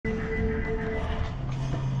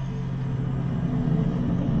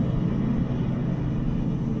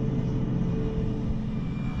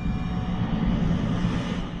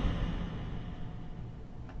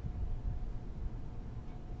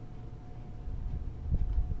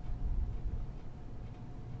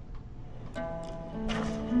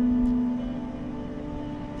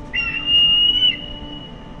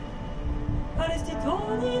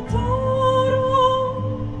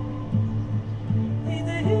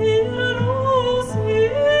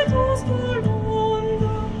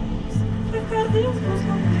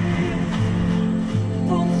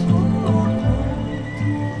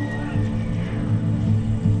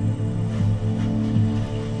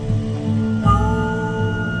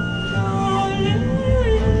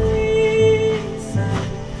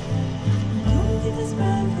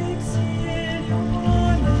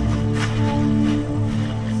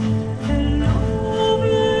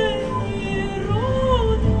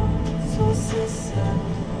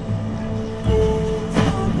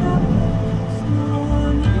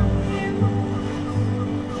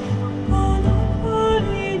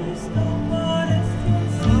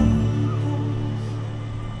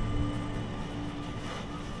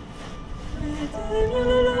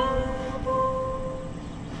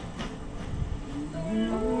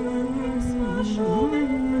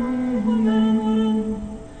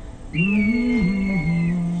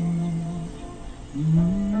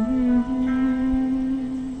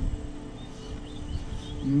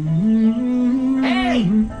Hey!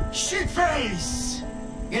 Shitface!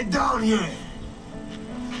 Get down here!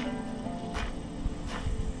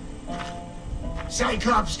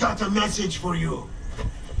 Cyclops got a message for you.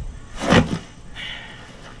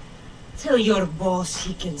 Tell your boss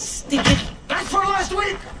he can stick it. That's for last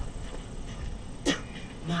week!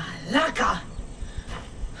 Malaka!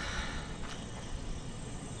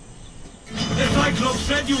 The Cyclops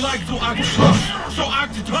said you like to act tough, so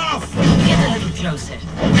act tough! Get a little closer,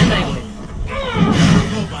 and I will.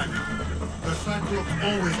 No, man. The Cyclops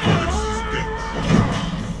always covers his dicks.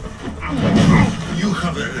 You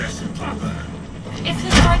have a lesson to learn. If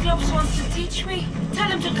the Cyclops wants to teach me, tell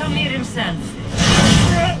him to come here himself.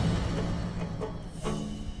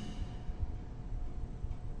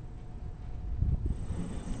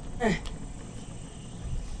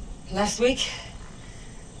 Last week?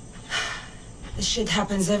 This shit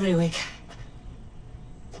happens every week.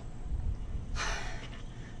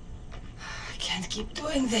 I can't keep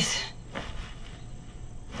doing this.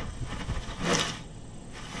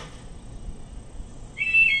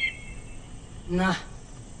 Nah.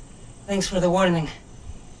 Thanks for the warning.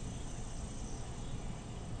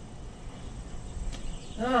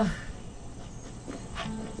 Oh.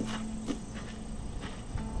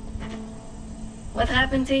 What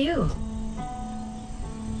happened to you?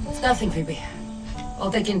 It's nothing, Phoebe.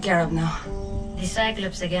 All taken care of now. The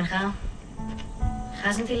Cyclops again, huh?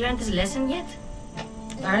 Hasn't he learned his lesson yet?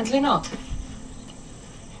 Apparently not.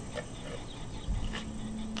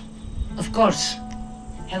 Of course.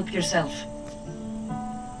 Help yourself.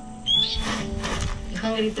 You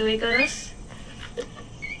hungry too, Icarus?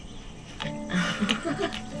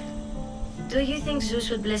 Do you think Zeus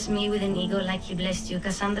would bless me with an ego like he blessed you,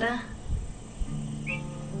 Kassandra?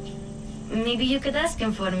 Maybe you could ask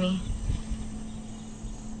him for me.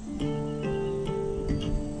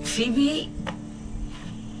 Phoebe,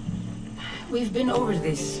 we've been over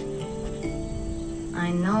this.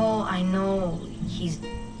 I know. He's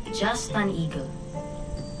just an eagle.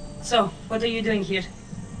 So, what are you doing here?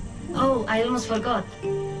 Oh, I almost forgot.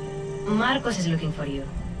 Marcos is looking for you.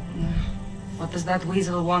 What does that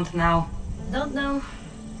weasel want now? Don't know.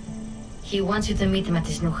 He wants you to meet him at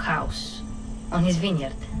his new house. On his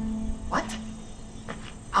vineyard. What?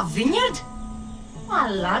 A vineyard?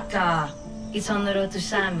 Malaka. It's on the road to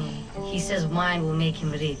Sami. He says wine will make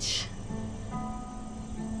him rich.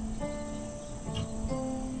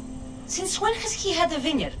 Since when has he had a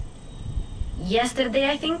vineyard? Yesterday,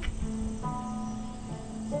 I think?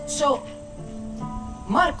 So,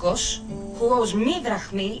 Marcos, who owes me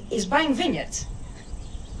drachmi, is buying vineyards.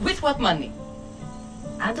 With what money?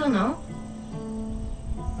 I don't know.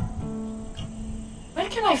 Where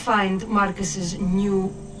can I find Marcus's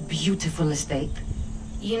new, beautiful estate?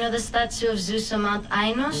 You know the statue of Zeus on Mount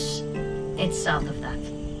Ainos? It's south of that.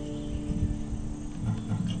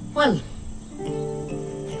 Well,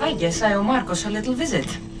 I guess I owe Marcos a little visit.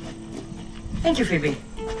 Thank you, Phoebe.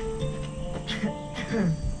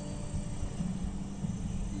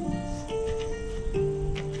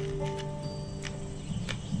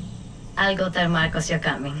 I'll go tell Marcos you're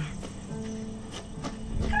coming.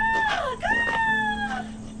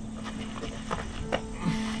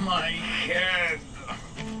 My head.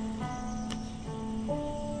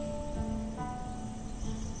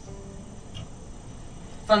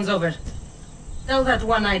 Fun's over. Tell that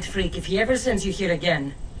one-eyed freak if he ever sends you here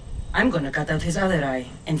again, I'm gonna cut out his other eye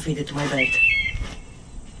and feed it to my belt.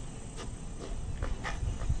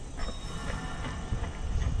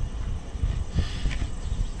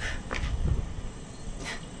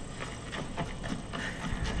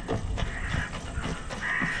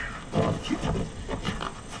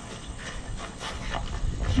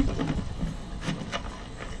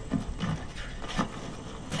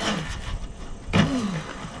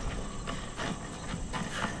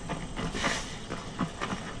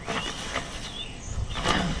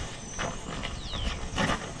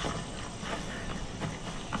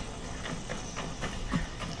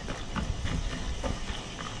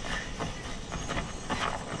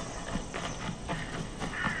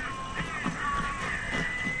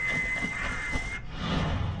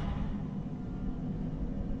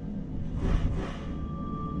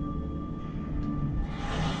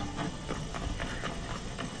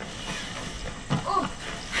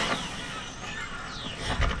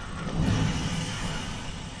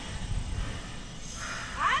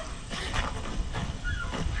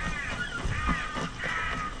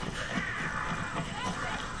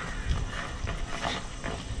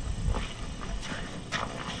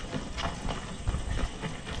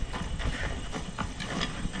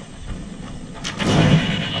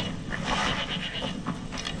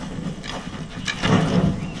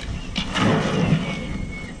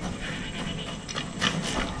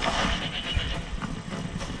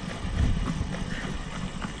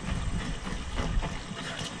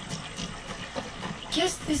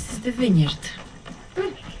 guess this is the vineyard.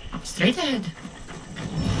 Straight ahead.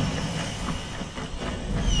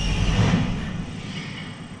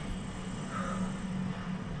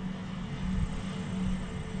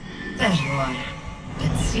 There you are.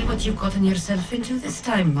 Let's see what you've gotten yourself into this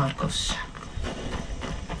time, Marcos.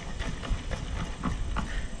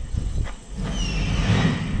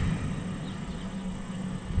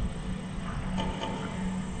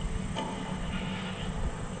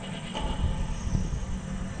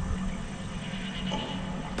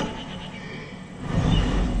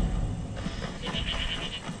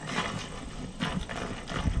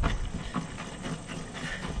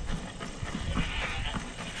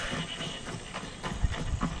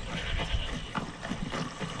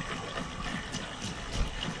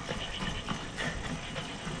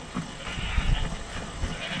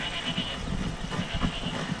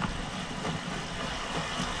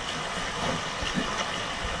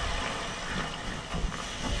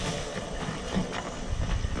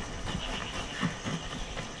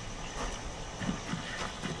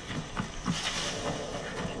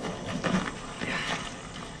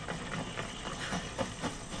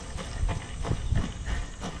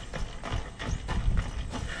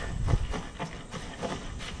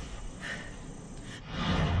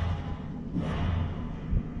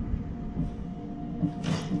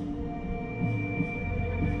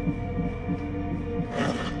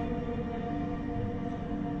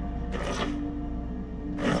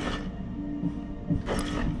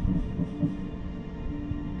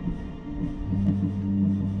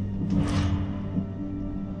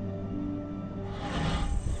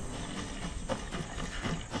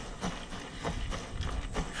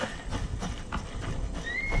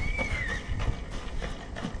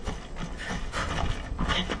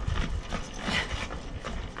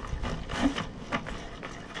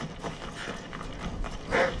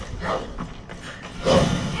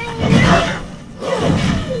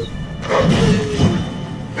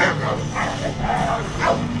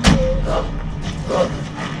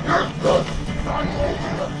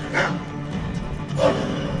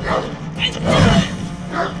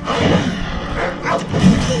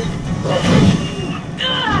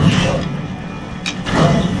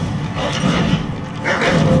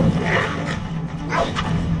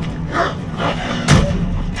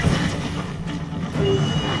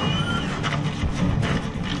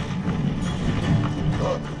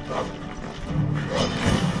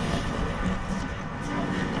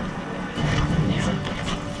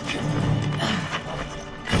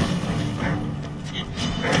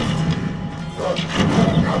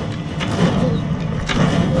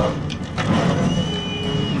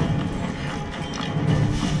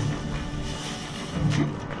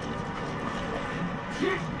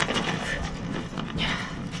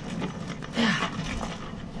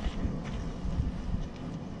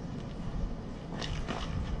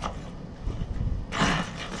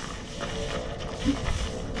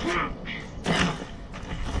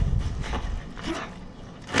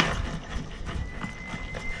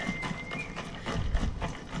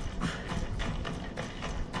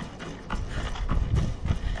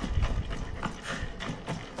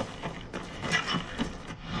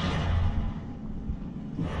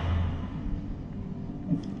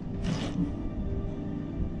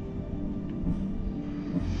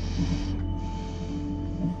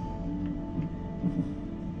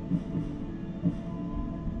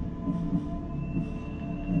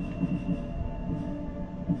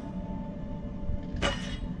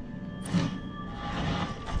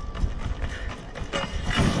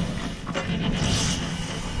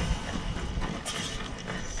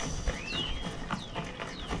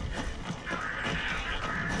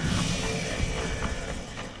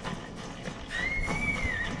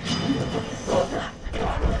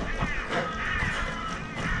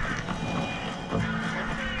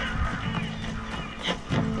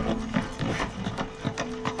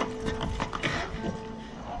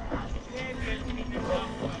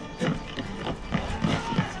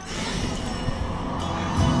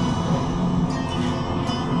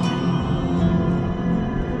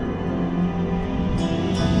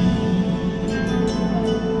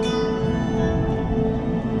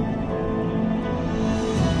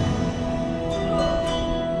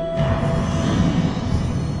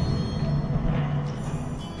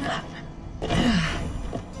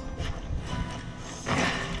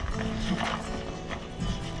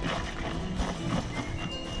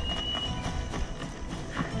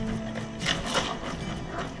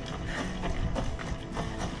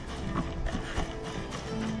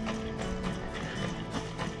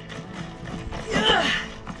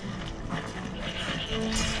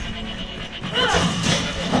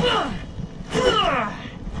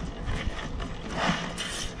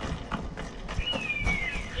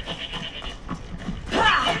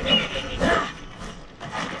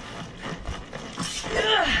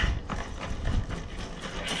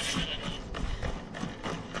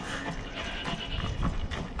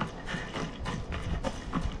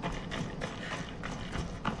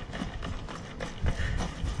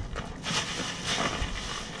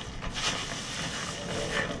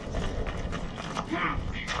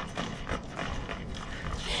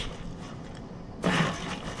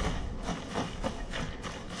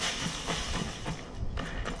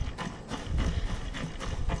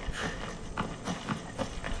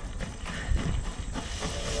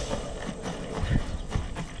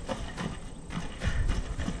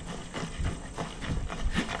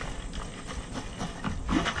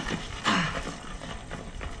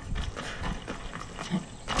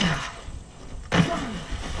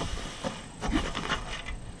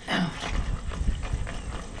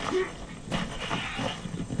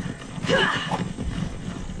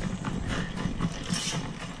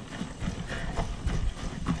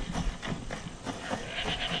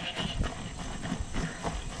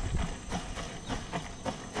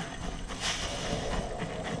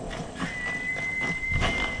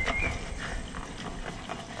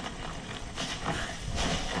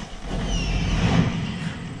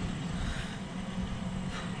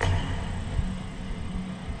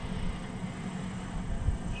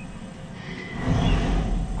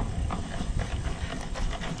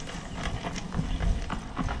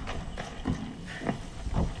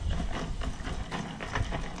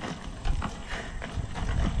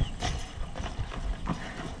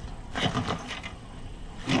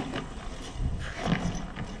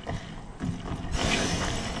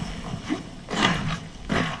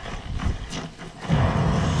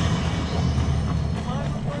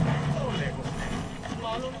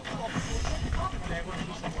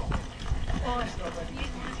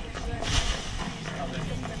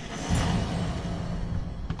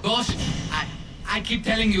 Boss, I keep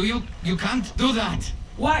telling you, you can't do that.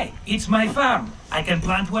 Why? It's my farm. I can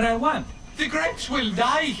plant what I want. The grapes will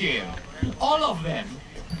die here. All of them.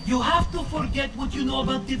 You have to forget what you know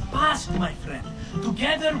about the past, my friend.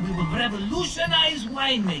 Together we will revolutionize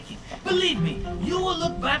winemaking. Believe me, you will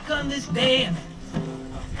look back on this day and...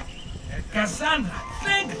 Kassandra,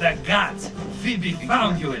 thank the gods. Phoebe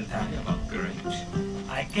found you in time. About grapes.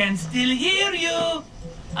 I can still hear you.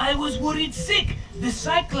 I was worried sick. The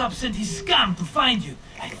Cyclops sent his scum to find you.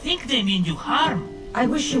 I think they mean you harm. I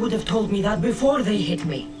wish you would have told me that before they hit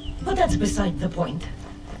me. But that's beside the point.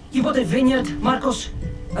 You bought a vineyard, Marcos?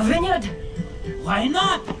 A vineyard? Why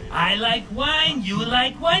not? I like wine, you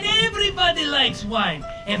like wine, everybody likes wine.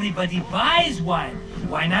 Everybody buys wine.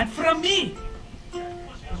 Why not from me?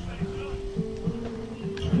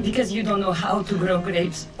 Because you don't know how to grow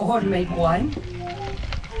grapes or make wine?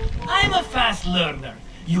 I'm a fast learner.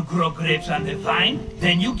 You grow grapes on the vine,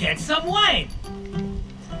 then you get some wine.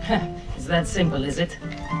 Is that simple, is it?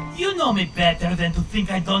 You know me better than to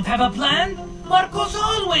think I don't have a plan. Marcos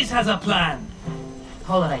always has a plan.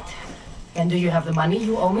 All right. And do you have the money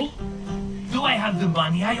you owe me? Do I have the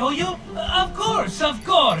money I owe you? Of course, of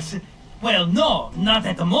course. Well, no, not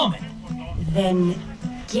at the moment. Then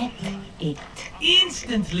get it.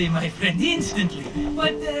 Instantly, my friend, instantly.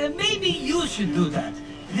 But maybe you should do that.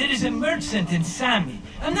 There is a merchant in Sami.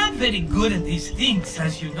 I'm not very good at these things,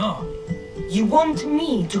 as you know. You want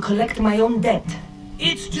me to collect my own debt?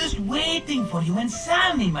 It's just waiting for you in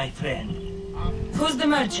Sami, my friend. Who's the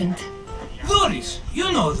merchant? Duris.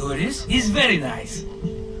 You know Duris. He's very nice.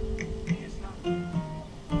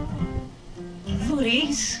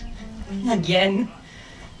 Duris? Again?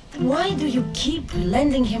 Why do you keep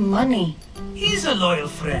lending him money? He's a loyal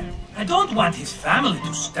friend. I don't want his family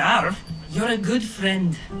to starve. You're a good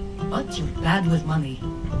friend, but you're bad with money.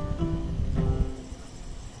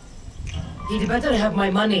 He'd better have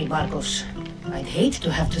my money, Marcos. I'd hate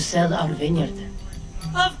to have to sell our vineyard.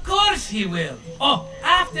 Of course he will. Oh,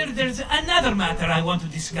 after there's another matter I want to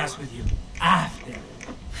discuss with you. After.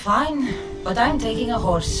 Fine, but I'm taking a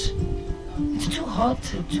horse. It's too hot,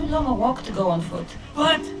 too long a walk to go on foot.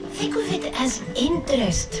 But Think of it as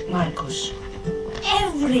interest, Marcos.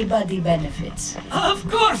 Everybody benefits. of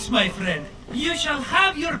course, my friend. You shall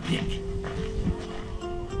have your pick.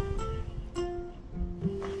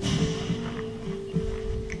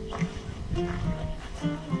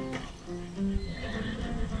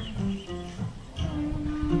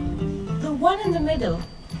 The one in the middle.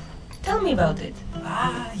 Tell me about it.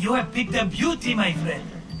 Ah, you have picked a beauty, my friend.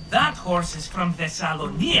 That horse is from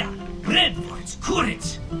Kephallonia, bred for its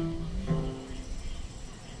courage.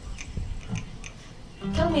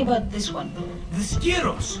 Tell me about this one. The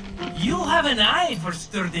Treacherous. You have an eye for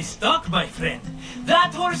sturdy stock, my friend.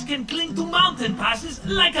 That horse can cling to mountain passes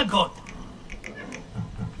like a goat.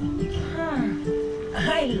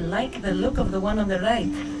 I like the look of the one on the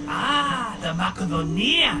right. Ah, the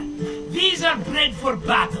Macedonian. These are bred for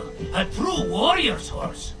battle. A true warrior's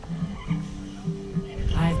horse.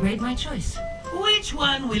 I've made my choice. Which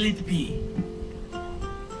one will it be?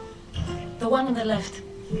 The one on the left.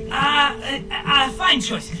 Fine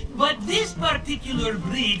choice. But this particular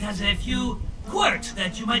breed has a few quirks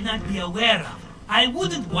that you might not be aware of. I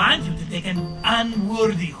wouldn't want you to take an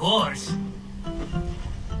unworthy horse.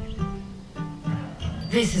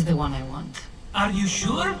 This is the one I want. Are you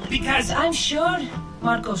sure? Because I'm sure,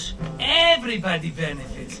 Marcos. everybody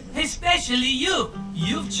benefits, especially you.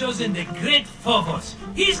 You've chosen the great Phobos.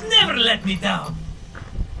 He's never let me down.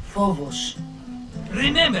 Phobos.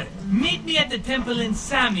 Remember, meet me at the temple in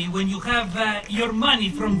Sami when you have your money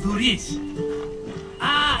from Duris.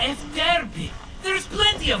 Ah, F-therapy. There's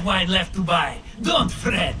plenty of wine left to buy. Don't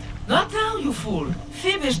fret. Not now, you fool.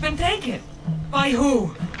 Phoebe's been taken. By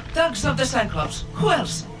who? Thugs of the Cyclops. Who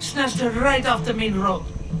else? Snatched her right off the main road.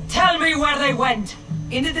 Tell me where they went.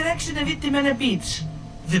 In the direction of Itimena Beach.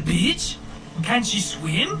 The beach? Can she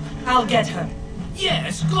swim? I'll get her.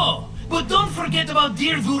 Yes, go. But don't forget about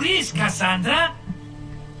dear Duris, Kassandra.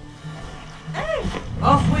 Hey,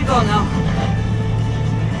 off we go now.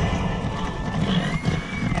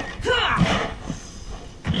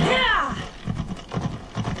 Yeah!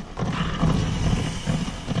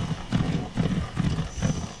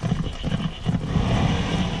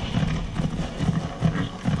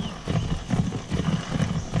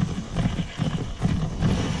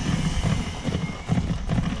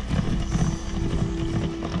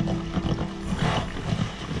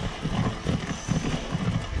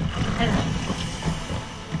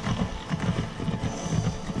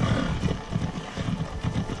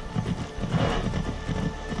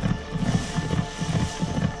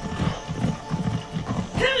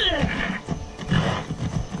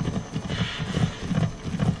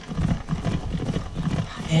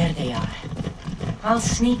 There they are. I'll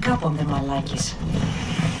sneak up on them, my likeys.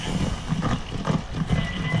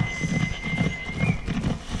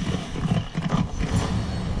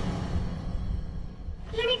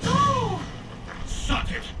 Let me go! Shut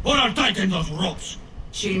it, or I'll tighten those ropes.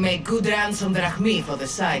 She'll make good ransom drachmi for the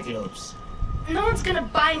Cyclops. No one's gonna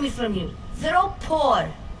buy me from you. They're all poor.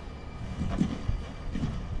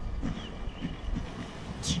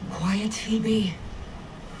 Keep quiet, Phoebe.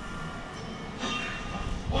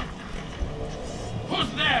 Who's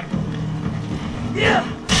there?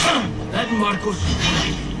 That Marcus.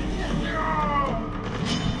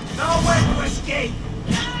 Nowhere to escape!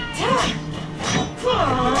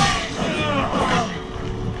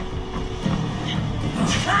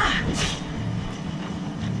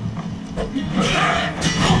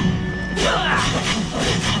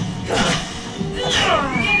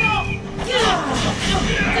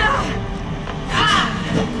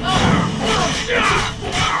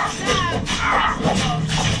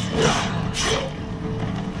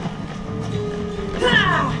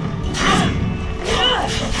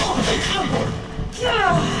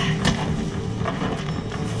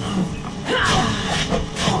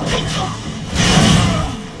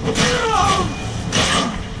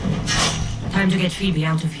 Time to get Phoebe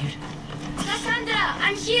out of here. Kassandra,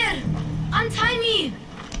 I'm here! Untie me!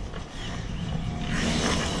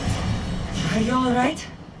 Are you alright?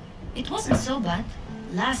 It wasn't so bad.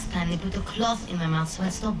 Last time they put a cloth in my mouth so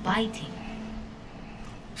I'd stop biting.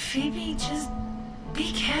 Phoebe, just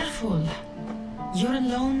be careful. You're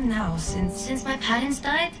alone now Since my parents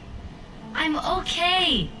died? I'm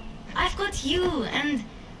okay. I've got you, and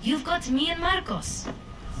you've got me and Marcos.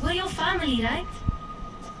 We're your family, right?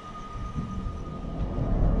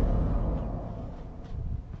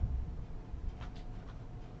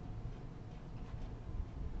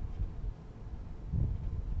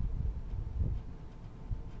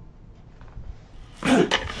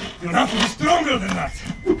 You'll have to be stronger than that.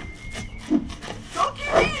 Don't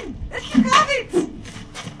give in! Let you have it!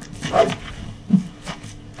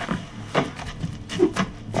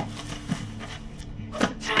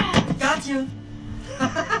 Got you.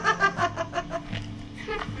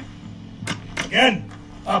 Again,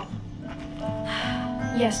 up.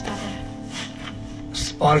 Yes, Father.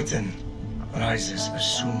 Spartan rises as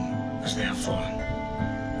soon as they have fallen.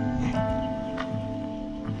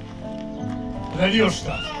 Ready your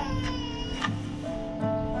stuff.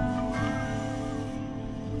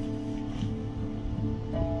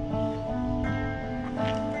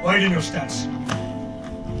 Widen your stance.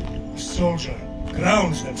 A soldier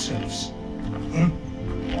grounds themselves.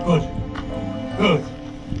 Good. Good.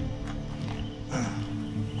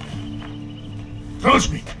 Approach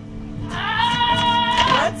me.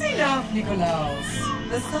 That's enough, Nikolaus.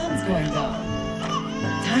 The sun's going down.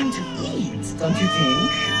 Time to eat, don't you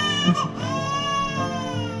think?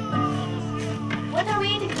 What are we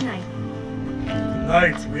eating tonight?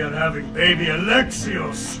 Tonight we are having baby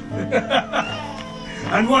Alexios.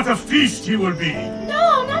 And what a feast he will be.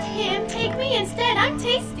 No, not him. Take me instead. I'm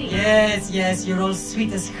tasty. Yes, you're all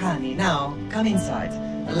sweet as honey. Now, come inside.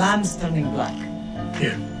 The lamb's turning black.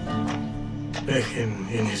 Here. Lay him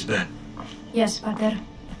in his bed. Yes, Father.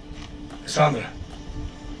 Kassandra.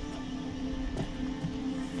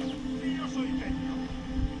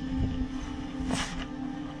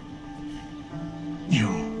 You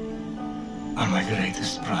are my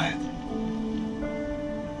greatest pride.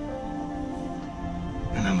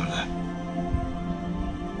 Remember that.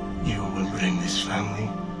 You will bring this family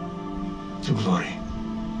to glory.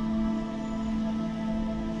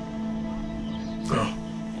 go.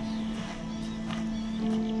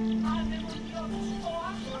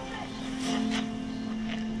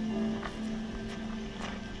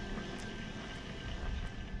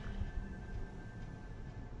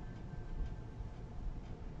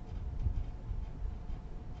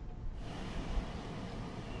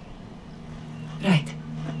 Right.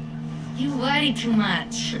 You worry too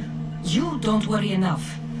much. You don't worry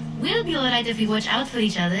enough. We'll be alright if we watch out for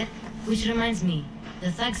each other. Which reminds me,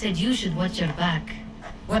 the thug said you should watch your back.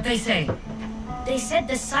 What they say? They said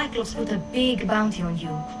the Cyclops put a big bounty on you.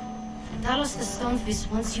 Talos the Stonefish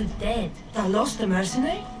wants you dead. Talos the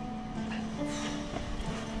mercenary?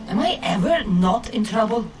 Am I ever not in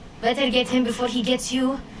trouble? Better get him before he gets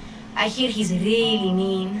you. I hear he's really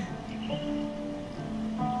mean.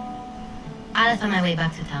 I'll find my way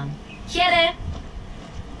back to town. Here!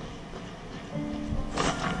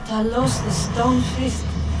 Talos the Stonefist.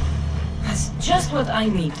 That's just what I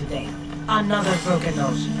need today. Another broken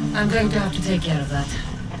nose. I'm going to have to take care of that.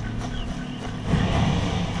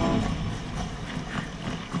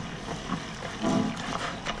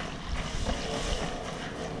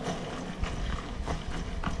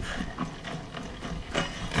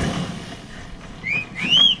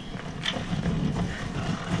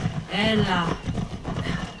 Ella.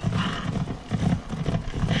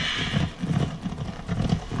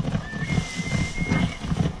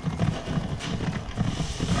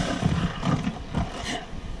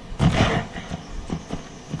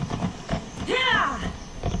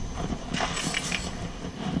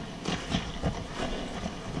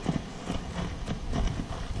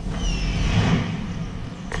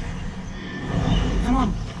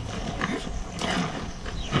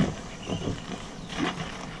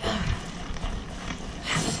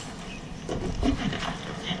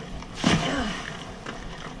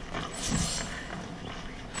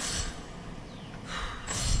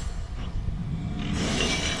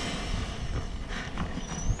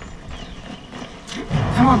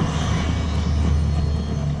 Come on.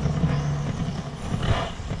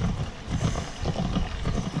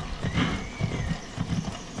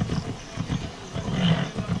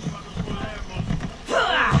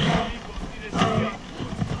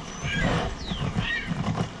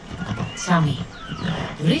 Sammy,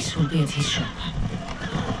 Rhys will be at his shop.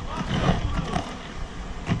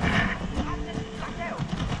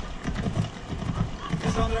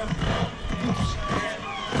 Kassandra.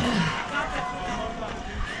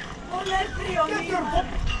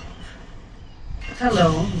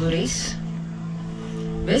 Hello, Rhys.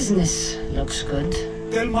 Business looks good.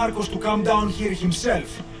 Tell Marcos to come down here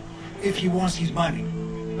himself, if he wants his money.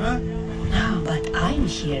 Huh? No, but I'm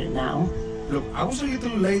here now. Look, I was a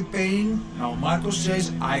little late paying. Now Marcos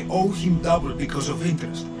says I owe him double because of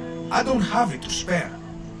interest. I don't have it to spare.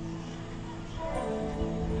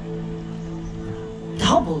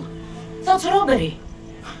 Double? That's robbery.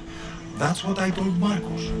 That's what I told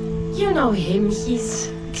Marcos. You know him,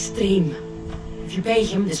 he's extreme. If you pay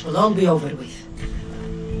him, this will all be over with.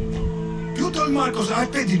 You told Marcos I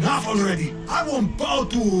paid enough already. I won't bow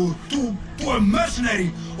to a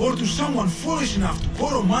mercenary or to someone foolish enough to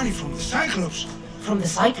borrow money from the Cyclops. From the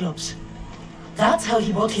Cyclops? That's how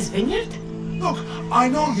he bought his vineyard? Look, I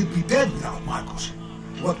know you'd be dead without Marcos.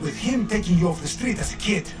 What with him taking you off the street as a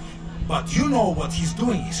kid. But you know what he's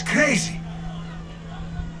doing is crazy.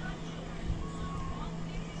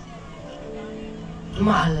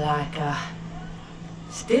 Malaka.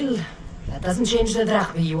 Still, that doesn't change the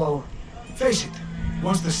drachma you owe. Face it,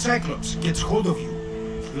 once the Cyclops gets hold of you,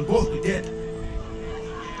 we'll both be dead.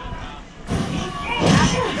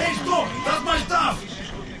 Hey, stop! That's my stuff!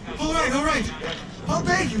 Alright. I'll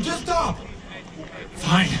pay you, just stop!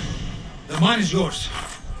 Fine. The mine is yours.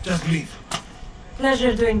 Just leave.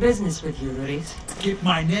 Pleasure doing business with you, Rhys. Keep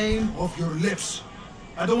my name off your lips.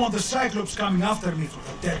 I don't want the Cyclops coming after me for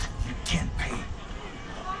the debt you can't pay.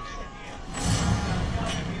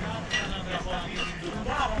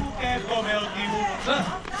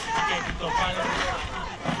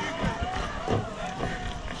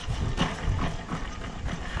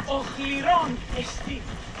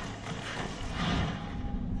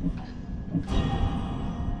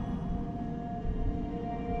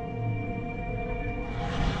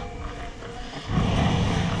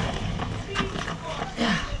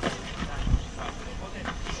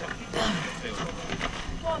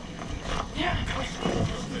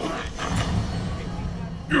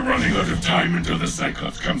 You're running out of time until the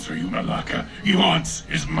Cyclops comes for you, Malaka. He wants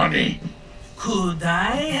his money. Could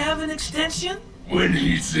I have an extension? When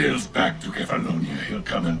he sails back to Kephallonia, he'll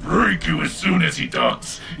come and break you as soon as he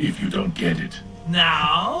docks, if you don't get it.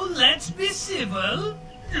 Now, let's be civil.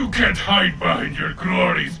 You can't hide behind your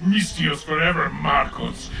glories, Mistios forever,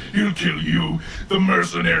 Marcos. He'll kill you, the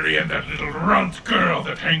mercenary, and that little runt girl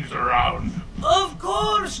that hangs around. Of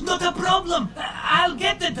course, not a problem. I'll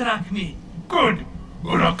get the drachmi. Good.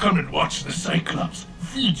 Or I'll come and watch the Cyclops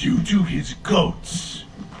feed you to his goats.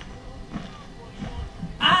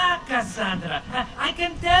 Ah, Kassandra, I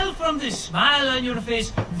can tell from the smile on your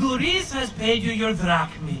face, Duris has paid you your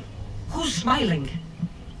drachmi. Who's smiling?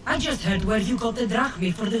 I just heard where you got the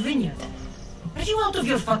drachmi for the vineyard. Are you out of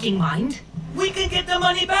your fucking mind? We can get the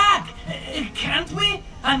money back, can't we?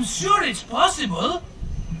 I'm sure it's possible.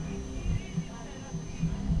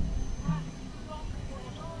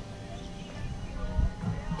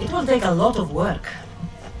 It will take a lot of work.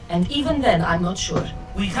 And even then, I'm not sure.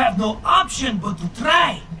 We have no option but to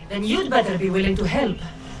try. Then you'd better be willing to help.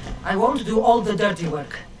 I won't do all the dirty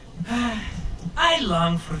work. I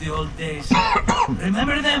long for the old days.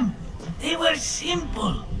 Remember them? They were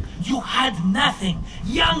simple. You had nothing,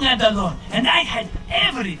 young and alone, and I had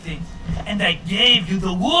everything. And I gave you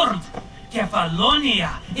the world,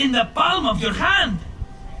 Kephallonia, in the palm of your hand.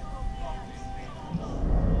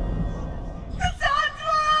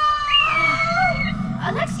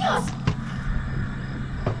 Alexios!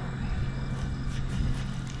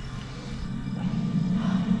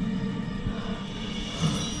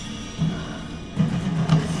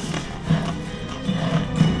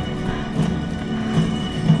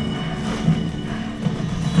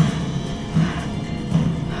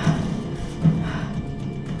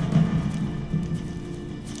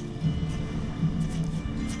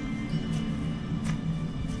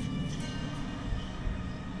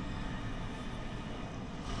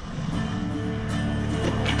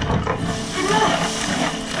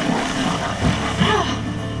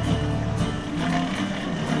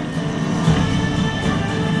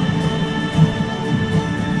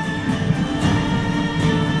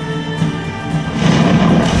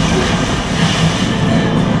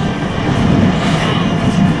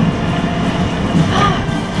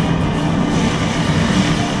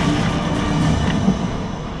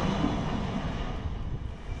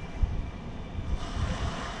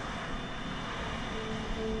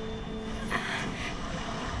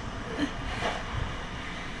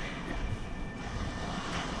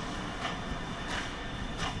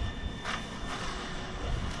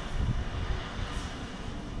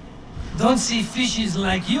 Don't see fishes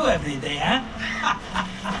like you every day, huh?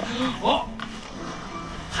 Oh!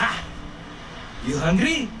 Ha! You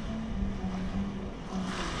hungry?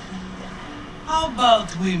 How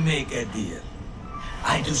about we make a deal?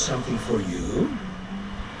 I do something for you.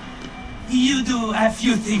 You do a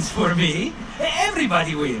few things for me.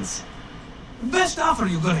 Everybody wins. Best offer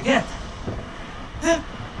you're gonna get.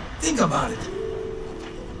 Think about it.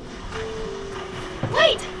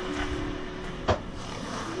 Wait!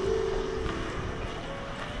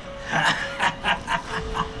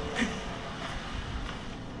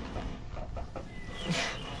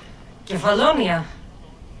 Kephallonia.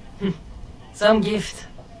 Some gift.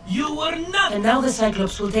 You were not... And now the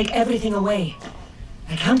Cyclops will take everything away.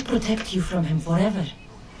 I can't protect you from him forever.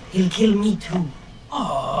 He'll kill me too.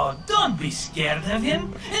 Oh, don't be scared of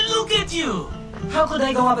him. And look at you. How could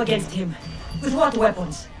I go up against him? With what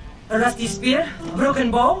weapons? A rusty spear? A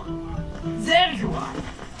broken bow? There you are.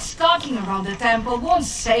 Stalking around the temple won't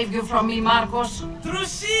save you from me, Marcos.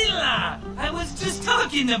 Drusilla! I was just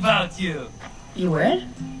talking about you. You were?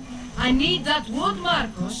 I need that wood,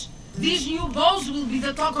 Marcos. These new bows will be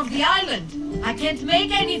the talk of the island. I can't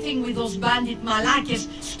make anything with those bandit malakes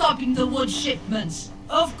stopping the wood shipments.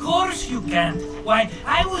 Of course you can't. Why,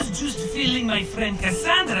 I was just filling my friend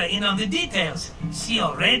Kassandra in on the details. She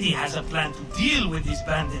already has a plan to deal with these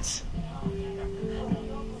bandits.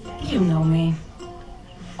 You know me.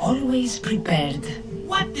 Always prepared.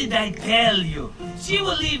 What did I tell you? She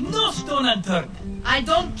will leave no stone unturned. I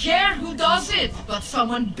don't care who does it, but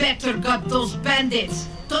someone better got those bandits.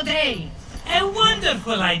 Today. A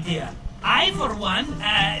wonderful idea. I, for one,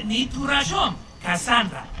 need to rush home.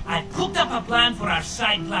 Kassandra, I cooked up a plan for our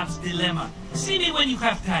Cyclops dilemma. See me when you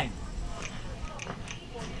have time.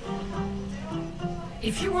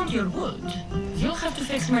 If you want your wood, you'll have to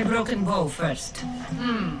fix my broken bow first.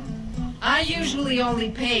 I usually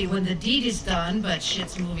only pay when the deed is done, but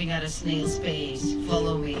shit's moving at a snail's pace.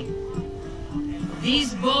 Follow me.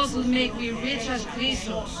 These bows will make me rich as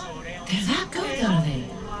Chrysos. They're that good, are they?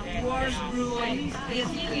 Wars brewing. The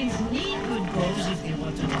Athenians need good bows if they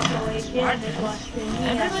want to know Spartans.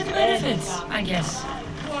 Everybody benefits, I guess.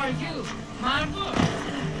 Who are you? Margot?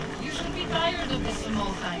 You should be tired of this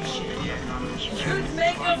small-time shit. You'd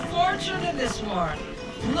make a fortune in this war.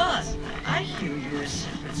 Plus, I hear you're a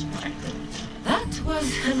secret Spartan. That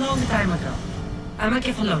was a long time ago. I'm a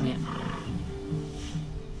Kephallonian.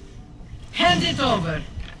 Hand it over.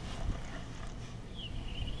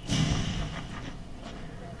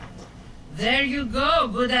 There you go,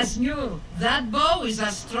 good as new. That bow is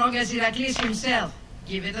as strong as Heracles himself.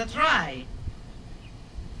 Give it a try.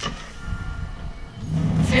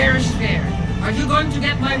 Fair is fair. Are you going to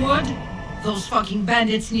get my wood? Those fucking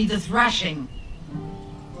bandits need a thrashing.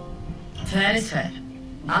 Fair is fair.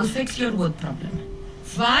 I'll fix your wood problem.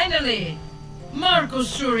 Finally!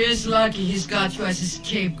 Marcos sure is lucky he's got you as a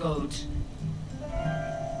scapegoat.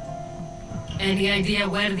 Any idea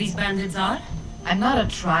where these bandits are? I'm not a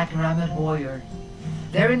tracker, I'm a warrior.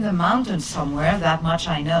 They're in the mountains somewhere, that much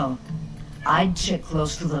I know. I'd check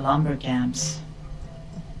close to the lumber camps.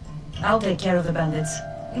 I'll take care of the bandits.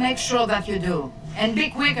 Make sure that you do. And be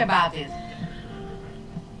quick about it.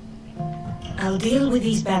 I'll deal with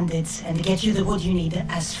these bandits and get you the wood you need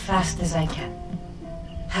as fast as I can.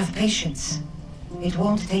 Have patience. It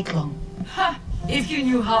won't take long. Ha! If you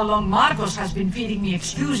knew how long Marcos has been feeding me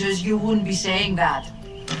excuses, you wouldn't be saying that.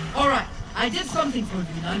 All right, I did something for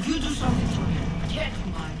you. Now you do something for me. Get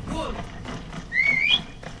my wood.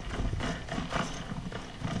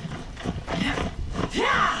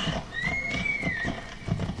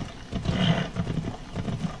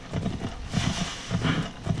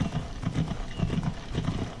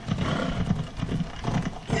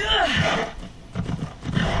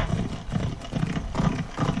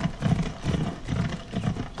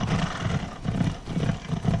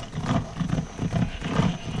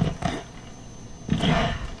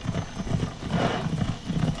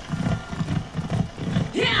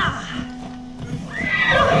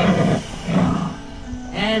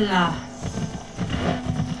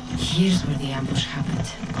 Here's where the ambush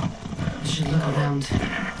happened. I should look around.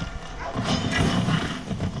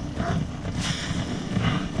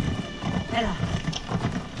 Ella.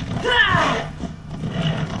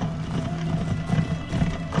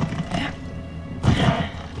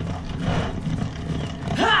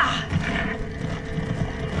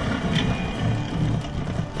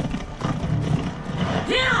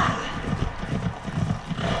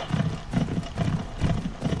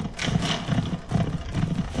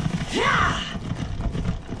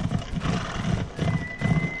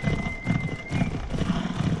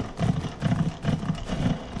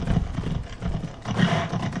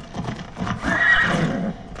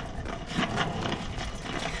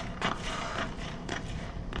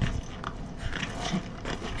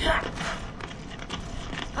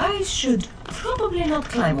 I should probably not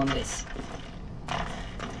climb on this.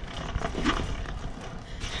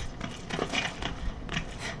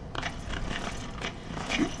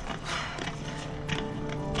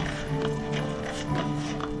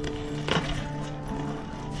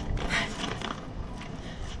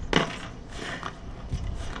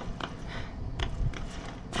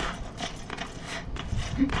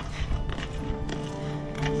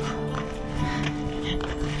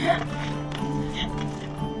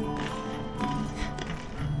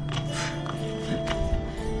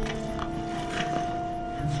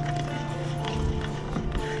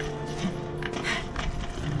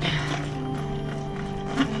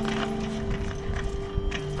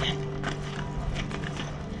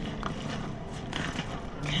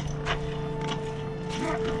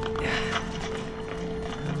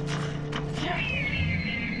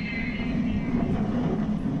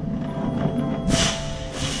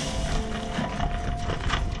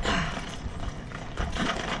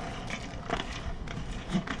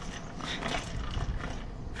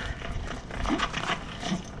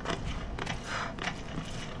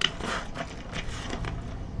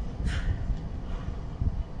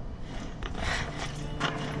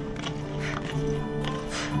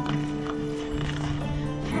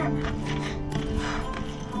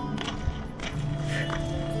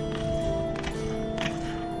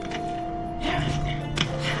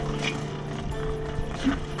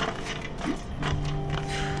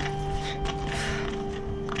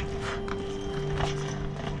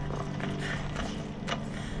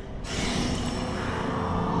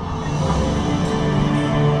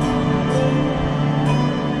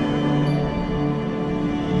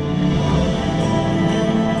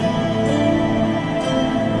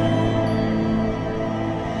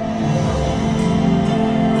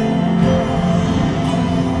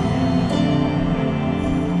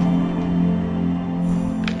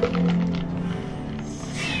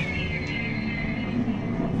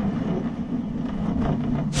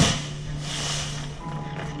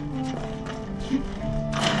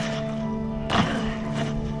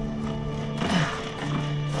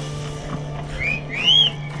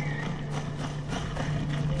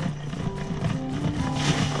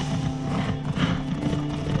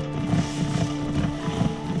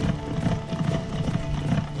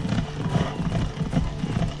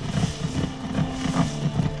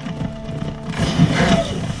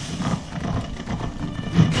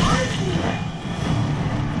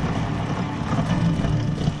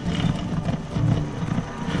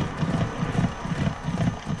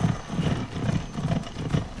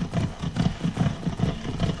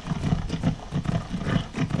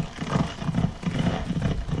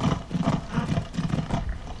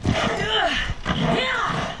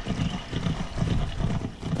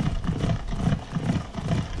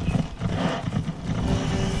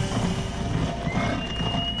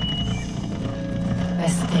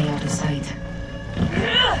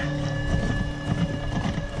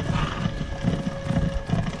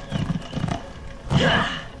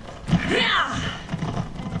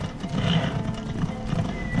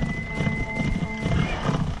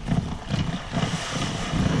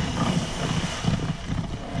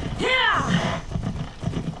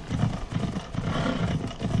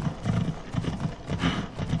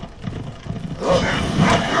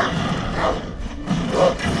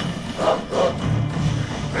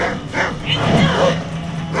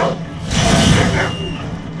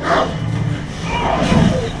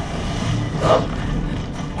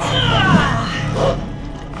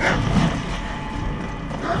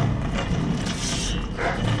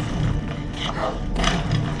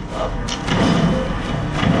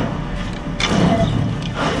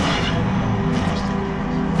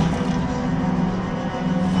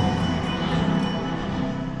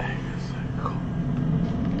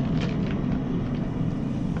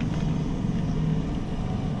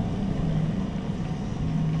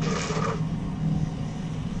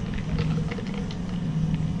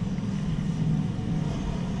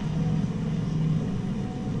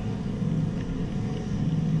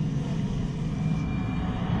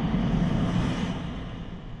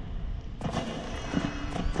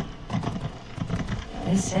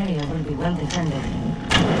 This area will be well defended.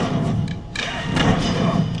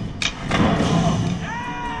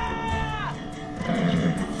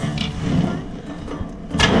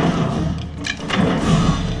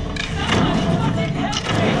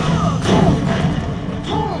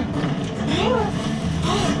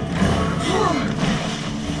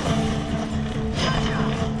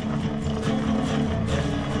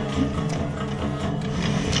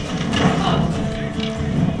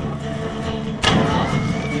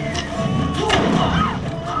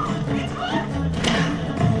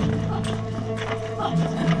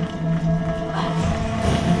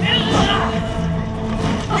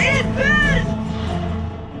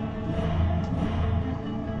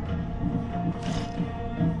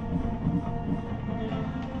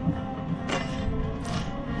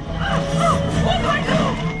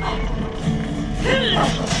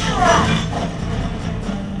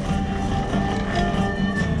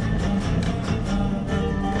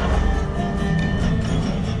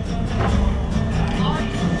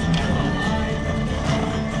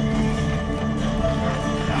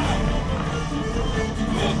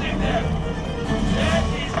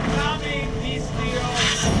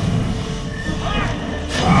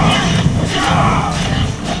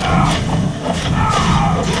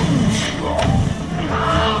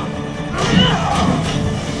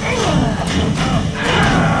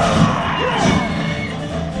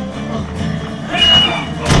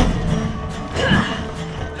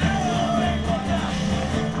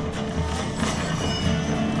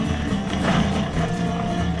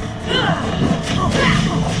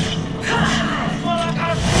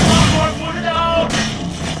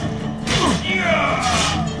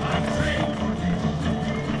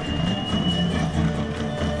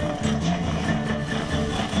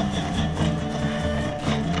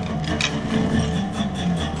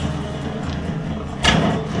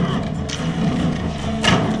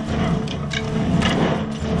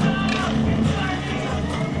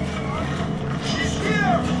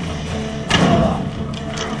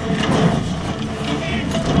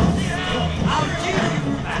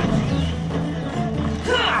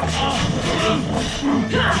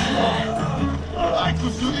 I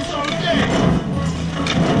could do this all day!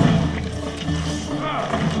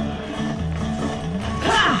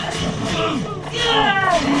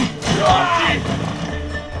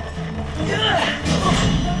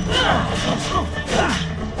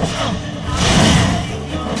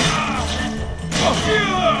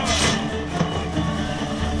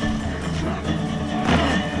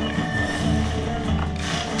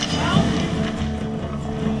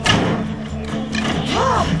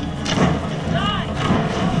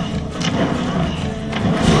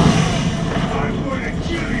 I'm going to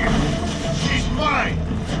kill you! She's mine!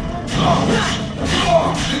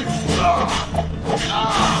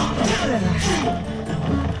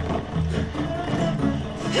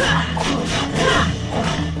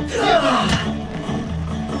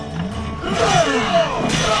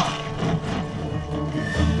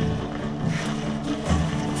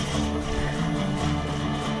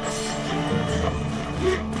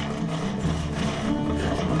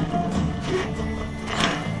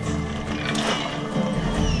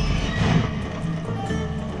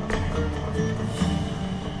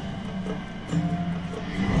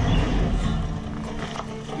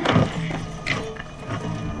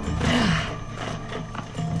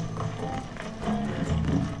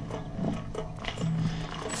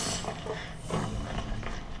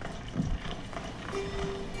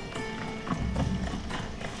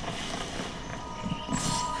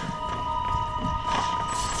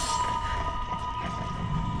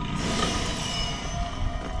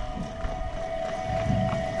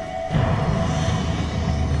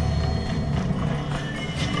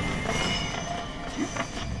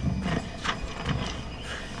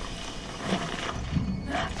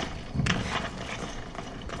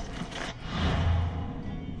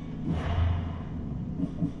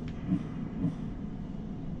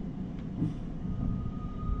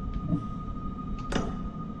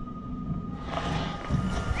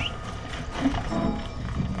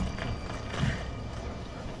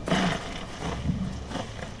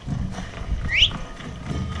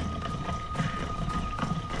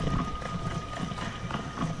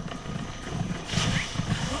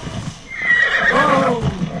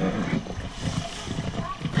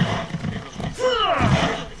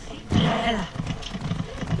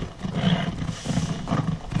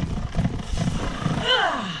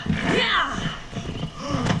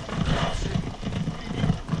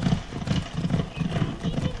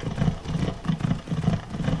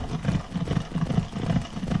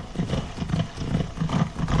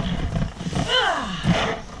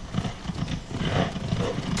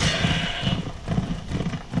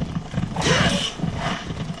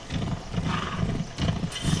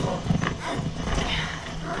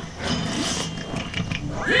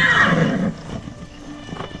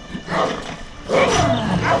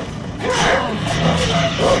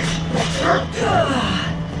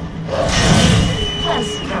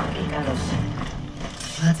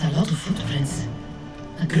 footprints.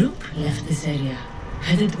 A group left this area,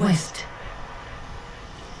 headed west.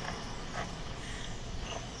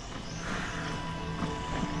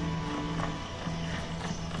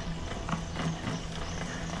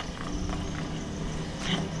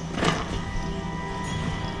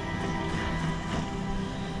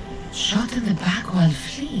 Shot in the back while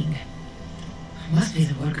fleeing. Must be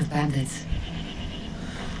the work of bandits.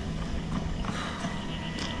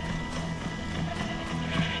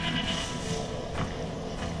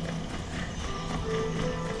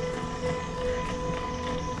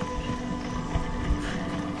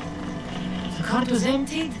 The cart was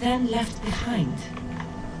emptied, then left behind.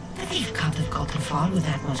 The thief can't have gotten far with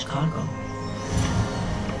that much cargo.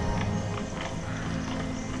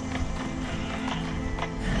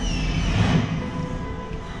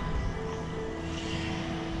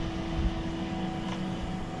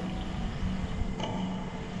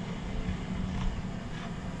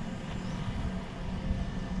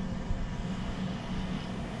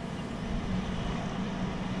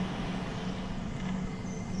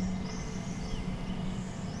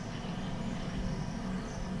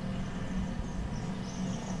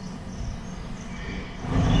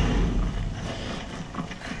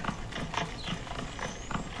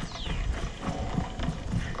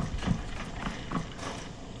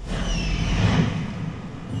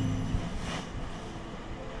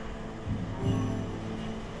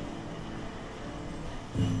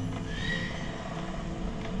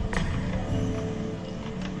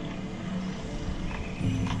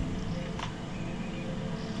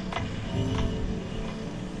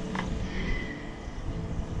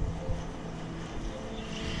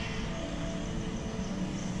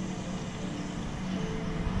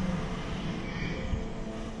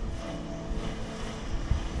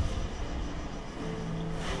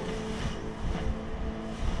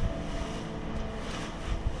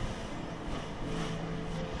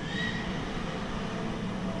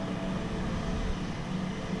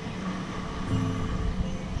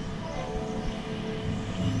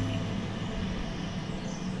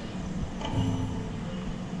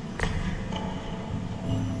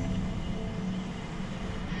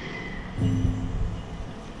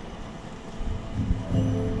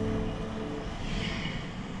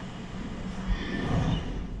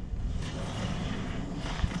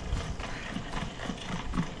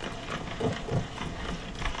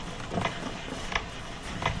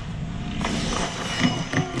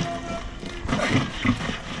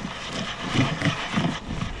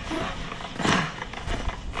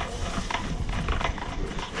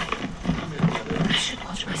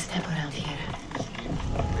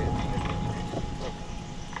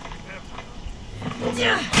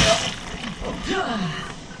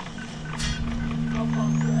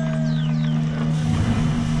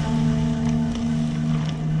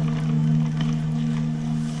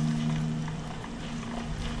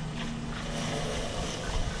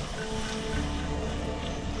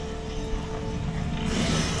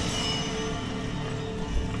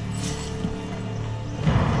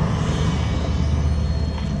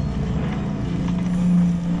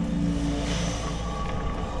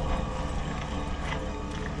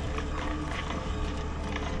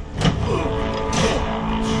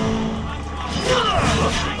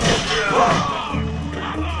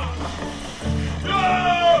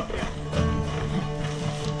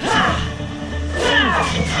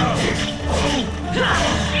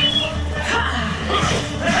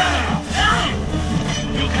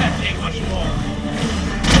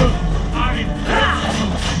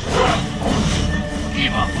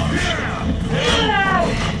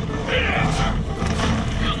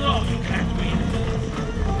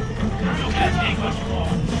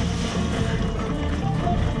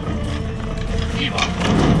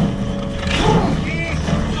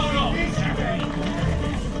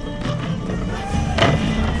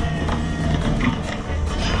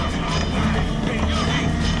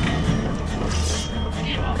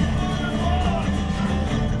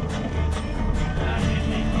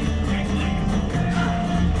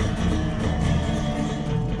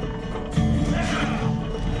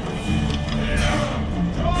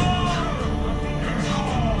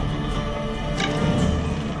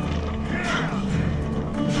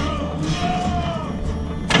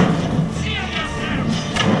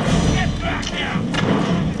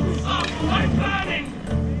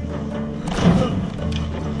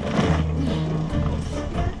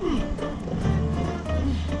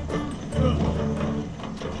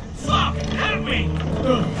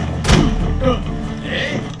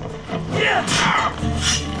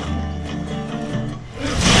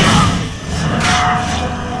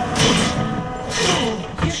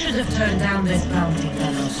 You should have turned down this bounty,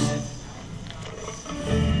 fellows.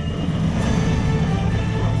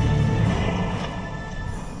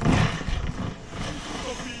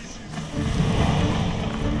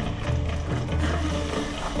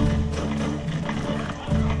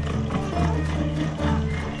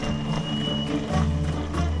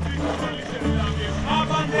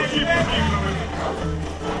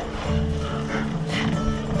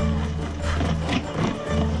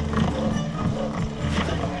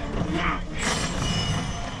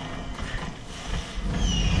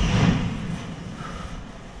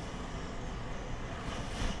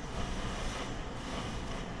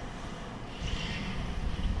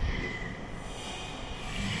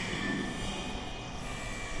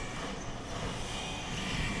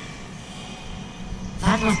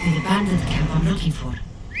 That must be the bandit camp I'm looking for.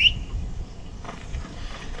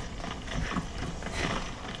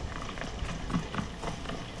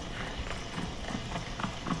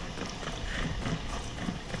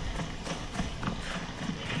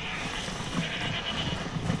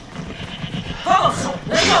 Vamos!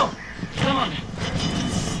 Let's go! Come on.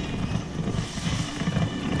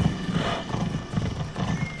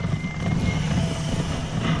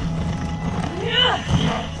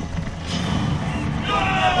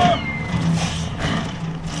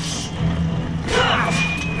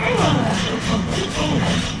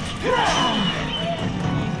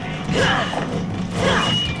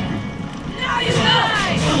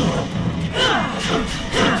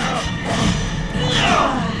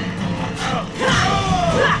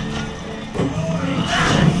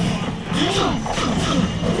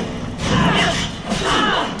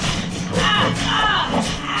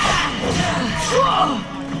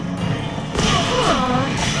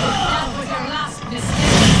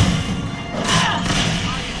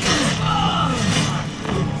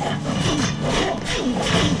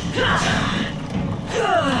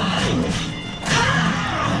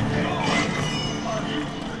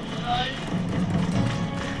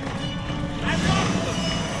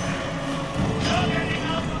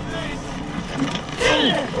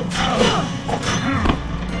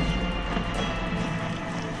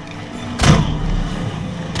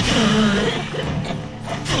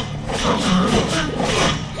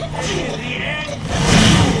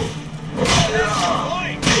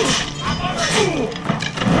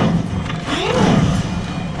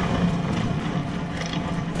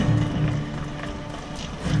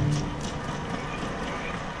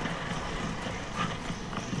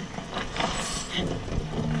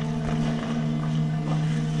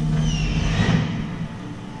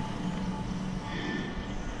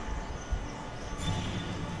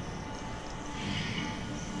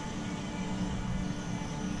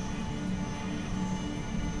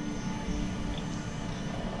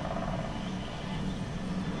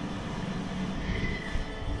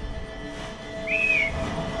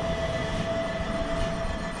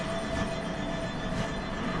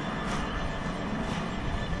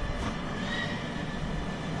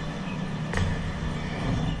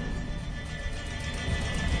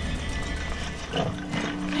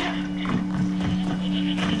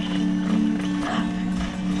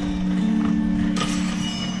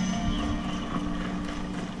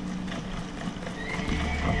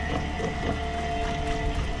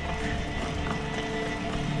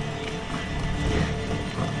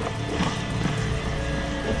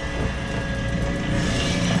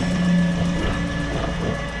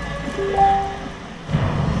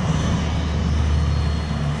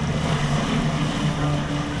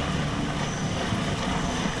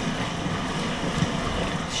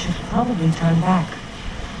 Probably turn back.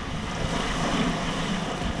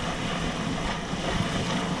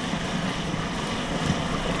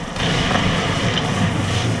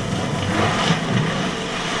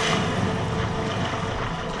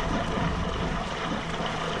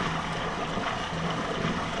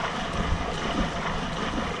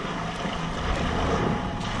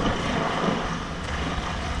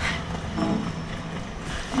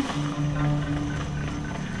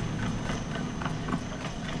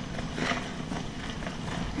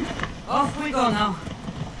 Off we go now.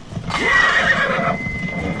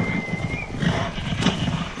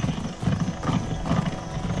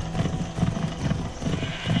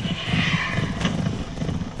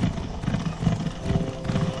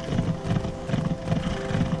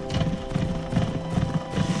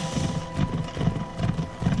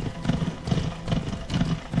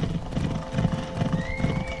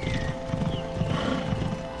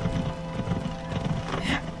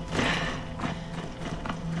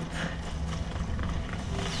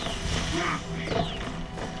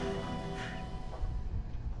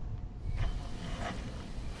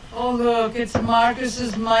 Oh, look, it's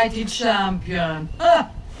Marcus's mighty champion.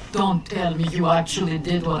 Ah, don't tell me you actually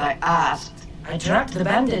did what I asked. I tracked the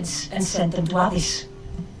bandits and sent them to Addis.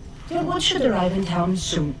 Your wood should arrive in town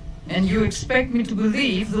soon. And you expect me to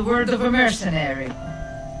believe the word of a mercenary?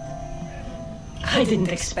 I didn't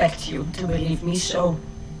expect you to believe me, so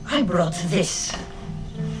I brought this.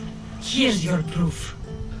 Here's your proof.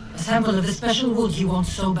 A sample of the special wood you want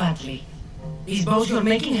so badly. These bows you're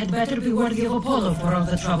making had better be worthy of Apollo for all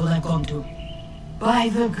the trouble I've gone to. By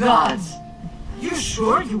the gods! You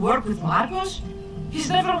sure you work with Marcos? He's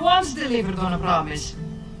never once delivered on a promise.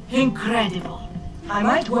 Incredible. I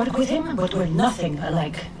might work with him, but we're nothing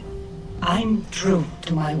alike. I'm true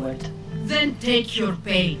to my word. Then take your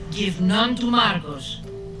pay. Give none to Marcos.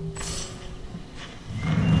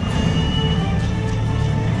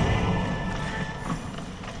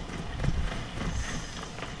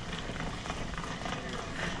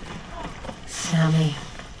 Yummy.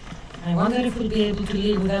 I wonder if we'll be able to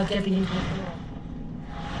leave without getting into a war.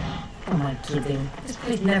 Who am I kidding? This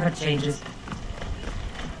place never changes.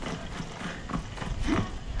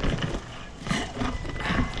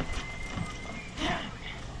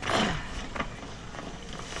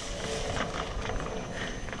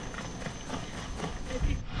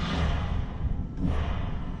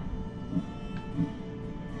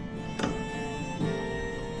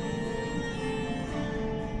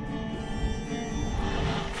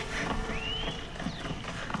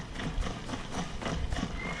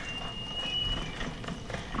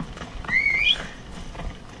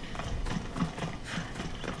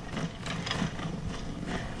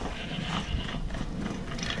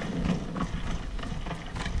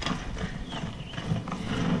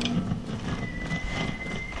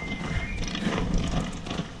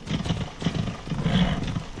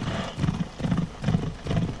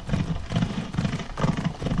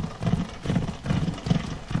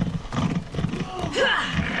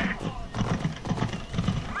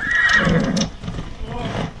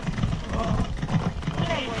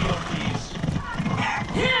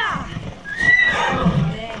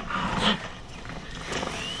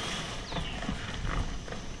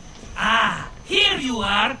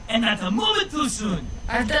 And not a moment too soon.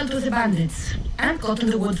 I've dealt with the bandits and gotten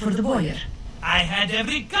the wood for the boiler. I had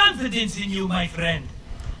every confidence in you, my friend.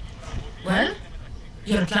 Well,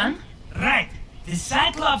 your clan? Right. The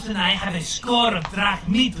Cyclops and I have a score of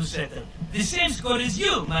drachmi to settle. The same score as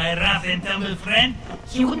you, my rough and tumble friend.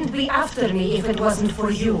 He wouldn't be after me if it wasn't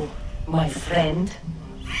for you, my friend.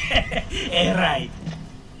 Right.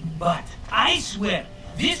 But I swear,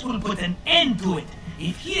 this will put an end to it.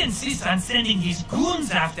 If he insists on sending his goons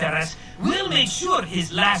after us, we'll make sure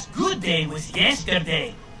his last good day was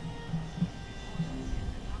yesterday.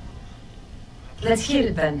 Let's hear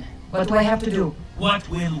it then. What do I have to do? What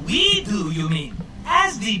will we do, you mean?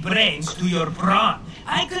 As the brains to your brawn,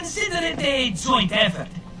 I consider it a joint effort.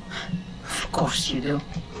 Of course you do.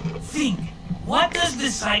 Think, what does the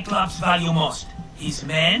Cyclops value most? His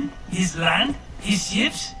men? His land? His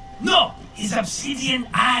ships? No, his obsidian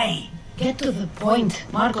eye. Get to the point,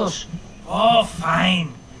 Marcos. Oh,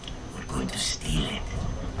 fine. We're going to steal it.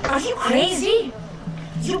 Are you crazy?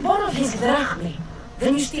 You borrowed his drachmi,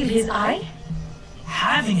 then you steal his eye?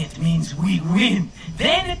 Having it means we win.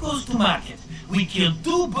 Then it goes to market. We kill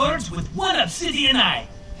 2 birds with 1 obsidian eye.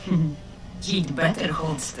 He'd better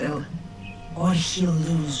hold still, or he'll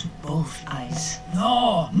lose both eyes.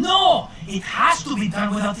 No! It has to be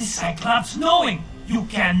done without the Cyclops knowing. You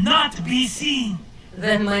cannot be seen.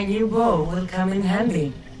 Then my new bow will come in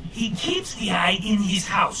handy. He keeps the eye in his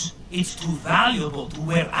house. It's too valuable to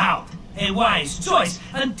wear out. A wise choice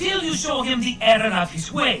until you show him the error of his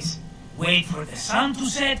ways. Wait for the sun to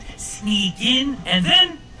set, sneak in, and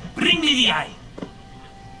then bring me the eye.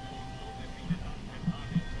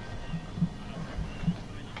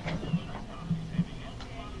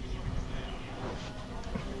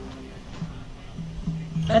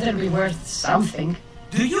 Better be worth something.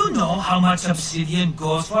 Do you know how much obsidian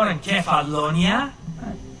goes for in Kephallonia?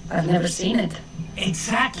 I've never seen it.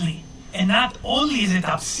 Exactly. And not only is it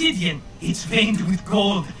obsidian, it's veined with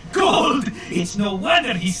gold. Gold! It's no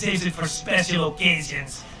wonder he saves it for special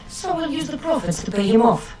occasions. So we'll use the profits to pay him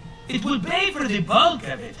off. It will pay for the bulk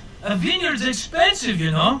of it. A vineyard's expensive,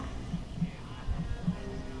 you know.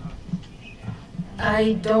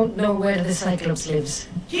 I don't know where the Cyclops lives.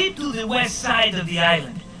 Keep to the west side of the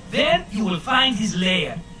island. There you will find his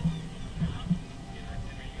lair.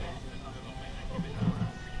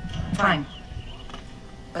 Fine.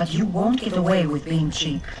 But you won't get away with being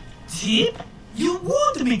cheap. Cheap? You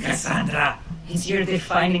wound me, Kassandra. It's your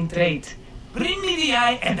defining trait. Bring me the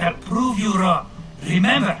eye and I'll prove you wrong.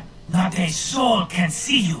 Remember, not a soul can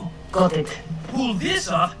see you. Got it. Pull this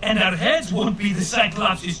off and our heads won't be the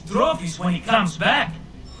Cyclops' trophies when he comes back.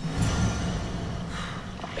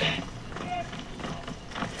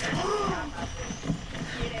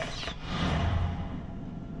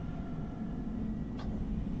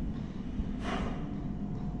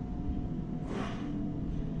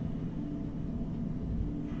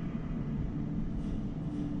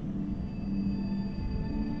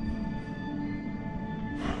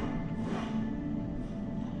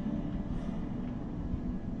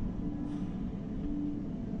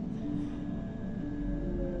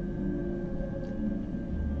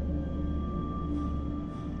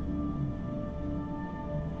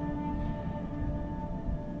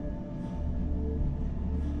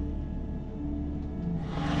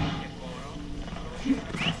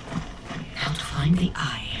 Now to find the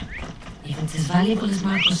eye. If it's as valuable as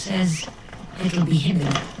Marcos says, it'll be hidden.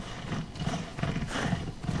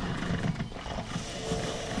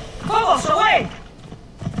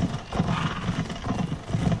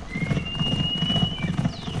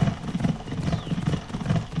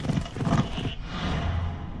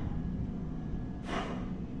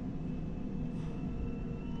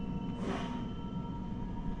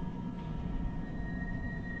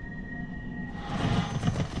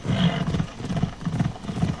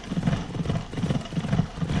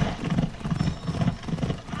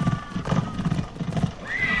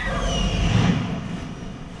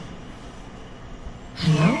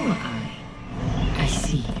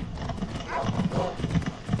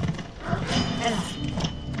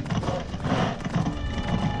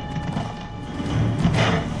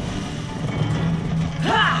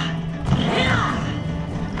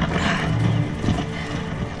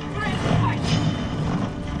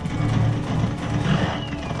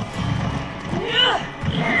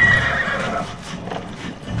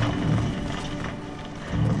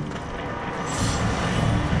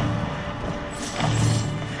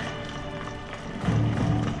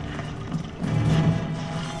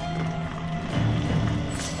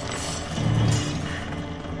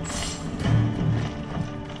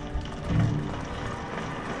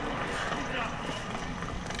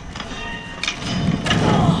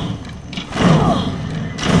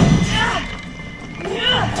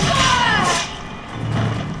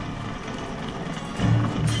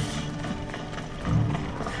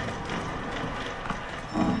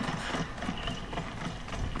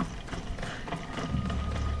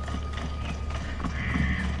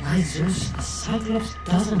 creatures, the Cyclops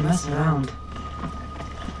doesn't mess around.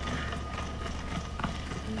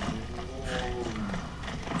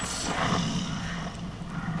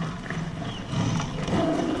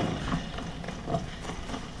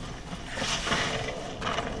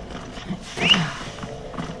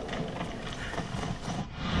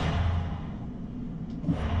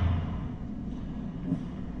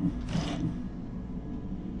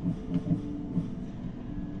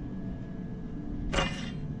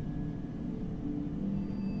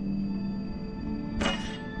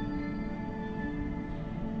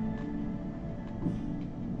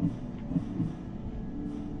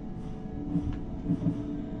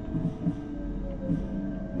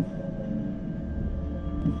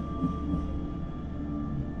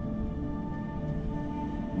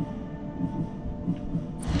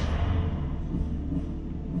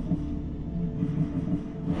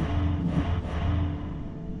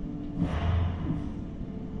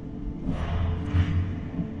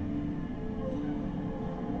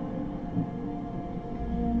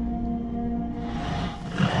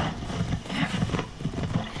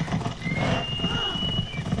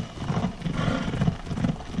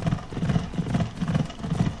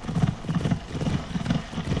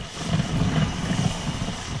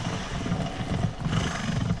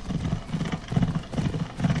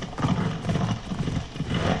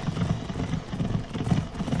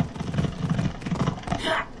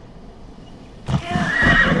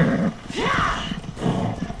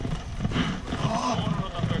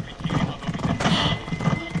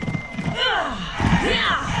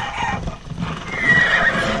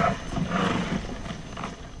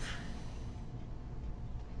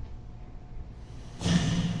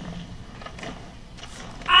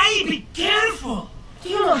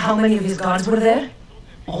 How many of his guards were there?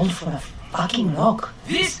 All for a fucking rock.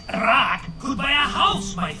 This rock could buy a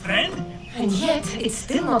house, my friend. And yet, it's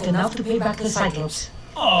still not enough to pay back the Cyclops.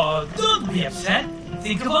 Oh, don't be upset.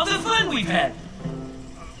 Think about the fun we've had.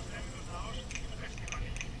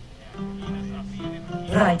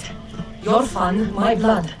 Right. Your fun, my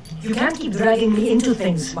blood. You can't keep dragging me into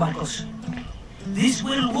things, Marcos. This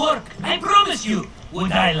will work, I promise you.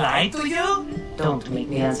 Would I lie to you? Don't make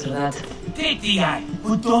me answer that. Take the eye,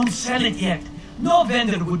 but don't sell it yet. No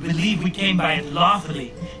vendor would believe we came by it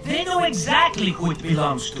lawfully. They know exactly who it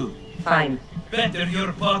belongs to. Fine. Better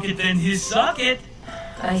your pocket than his socket.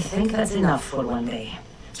 I think that's enough for one day.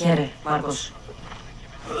 Quiere, Marcos.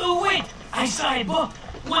 Wait! I saw a boat.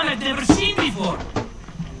 One I've never seen before.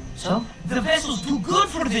 So? The vessel's too good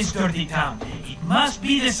for this dirty town. It must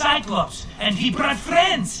be the Cyclops, and he brought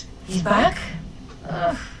friends. He's back?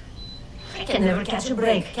 I can never catch a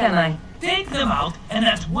break, can I? Take them out, and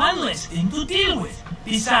that's one less thing to deal with.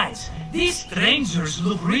 Besides, these strangers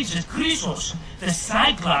look rich as Chrysos. The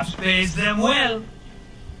Cyclops pays them well.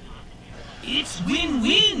 It's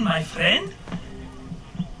win-win, my friend.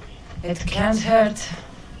 It can't hurt.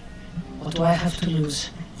 What do I have to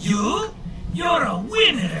lose? You? You're a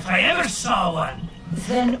winner if I ever saw one.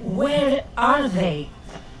 Then where are they?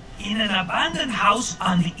 In an abandoned house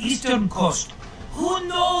on the eastern coast. Who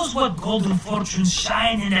knows what golden fortunes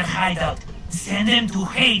shine in their hideout? Send them to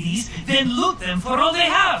Hades, then loot them for all they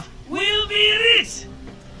have. We'll be rich!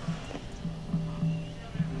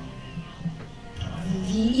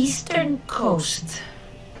 The eastern coast.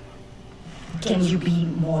 Can you be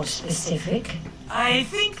more specific? I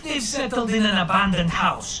think they've settled in an abandoned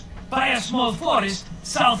house, by a small forest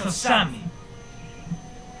south of Sami.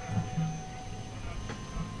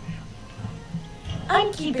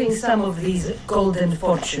 I'm keeping some of these golden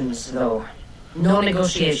fortunes, though. No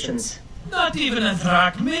negotiations. Not even a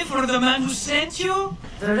drachma for the man who sent you?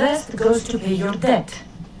 The rest goes to pay your debt.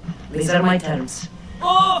 These are my terms.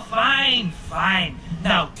 Oh, fine, fine.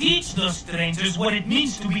 Now teach those strangers what it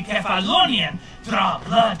means to be Kephalonian. Draw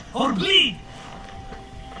blood or bleed.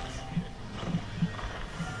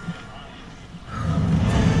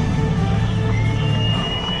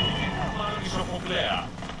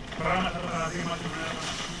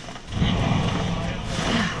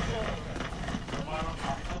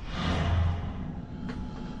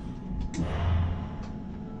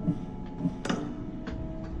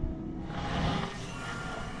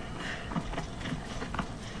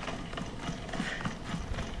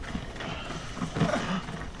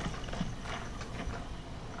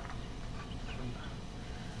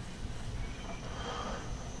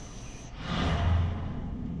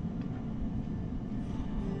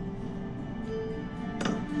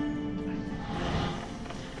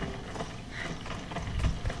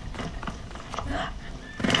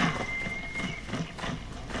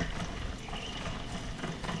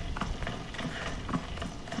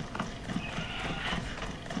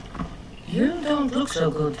 You don't look so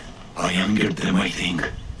good. I angered them, I think.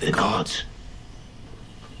 The gods.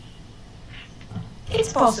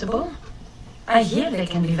 It's possible. I hear they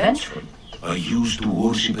can be vengeful. I used to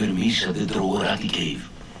worship Hermes at the Drowarati cave.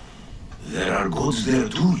 There are gods there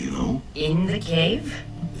too, you know. In the cave?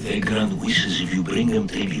 They grant wishes if you bring them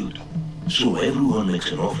tribute. So everyone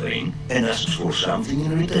makes an offering and asks for something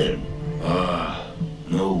in return. Ah,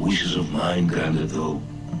 no wishes of mine granted though.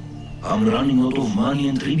 I'm running out of money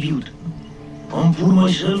and tribute. I'm poor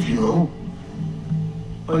myself, you know.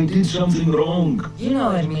 I did something wrong. You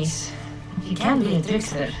know Hermes. He can be a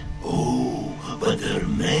trickster. Oh, but there are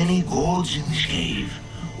many gods in this cave,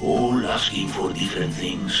 all asking for different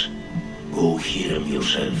things. Go hear them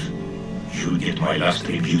yourself. You'll get my last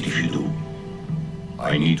tribute if you do.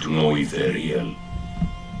 I need to know if they're real.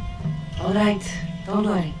 All right, don't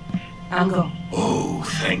worry. I'll go. Oh,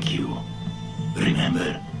 thank you.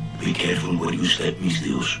 Remember, be careful where you step,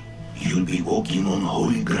 Mistios. You'll be walking on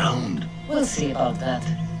holy ground. We'll see about that.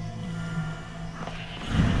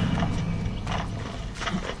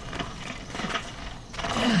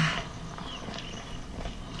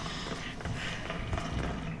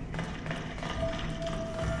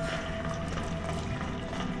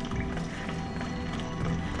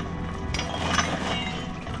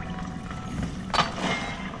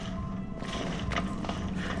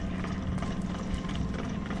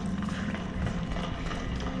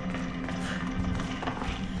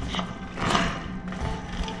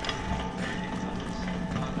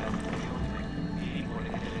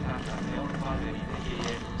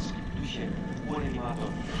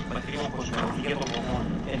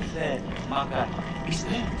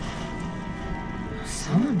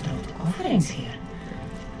 Someone dropped offerings here.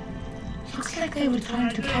 Looks like they were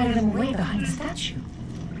trying to carry them away behind the statue.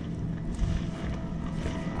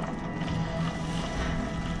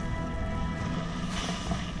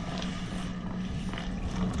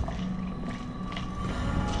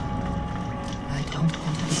 I don't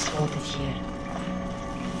want to be spotted here.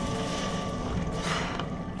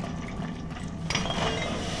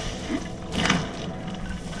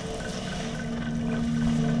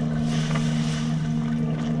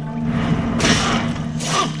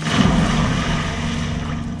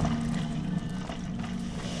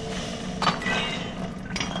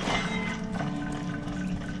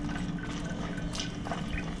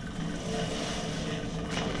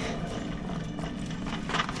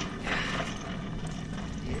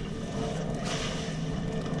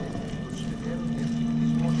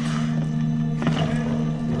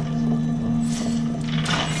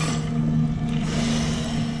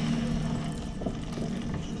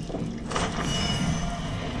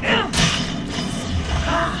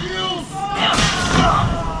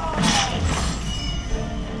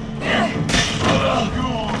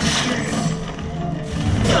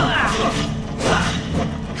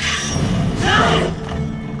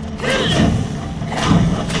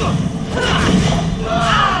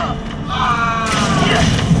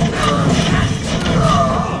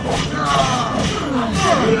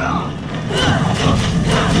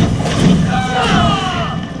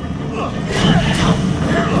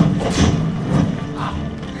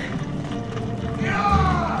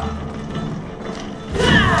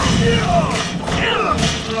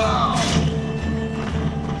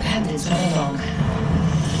 Bandits all along.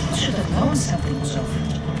 Should have known something was off.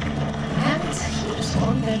 And here's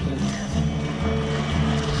all their loot.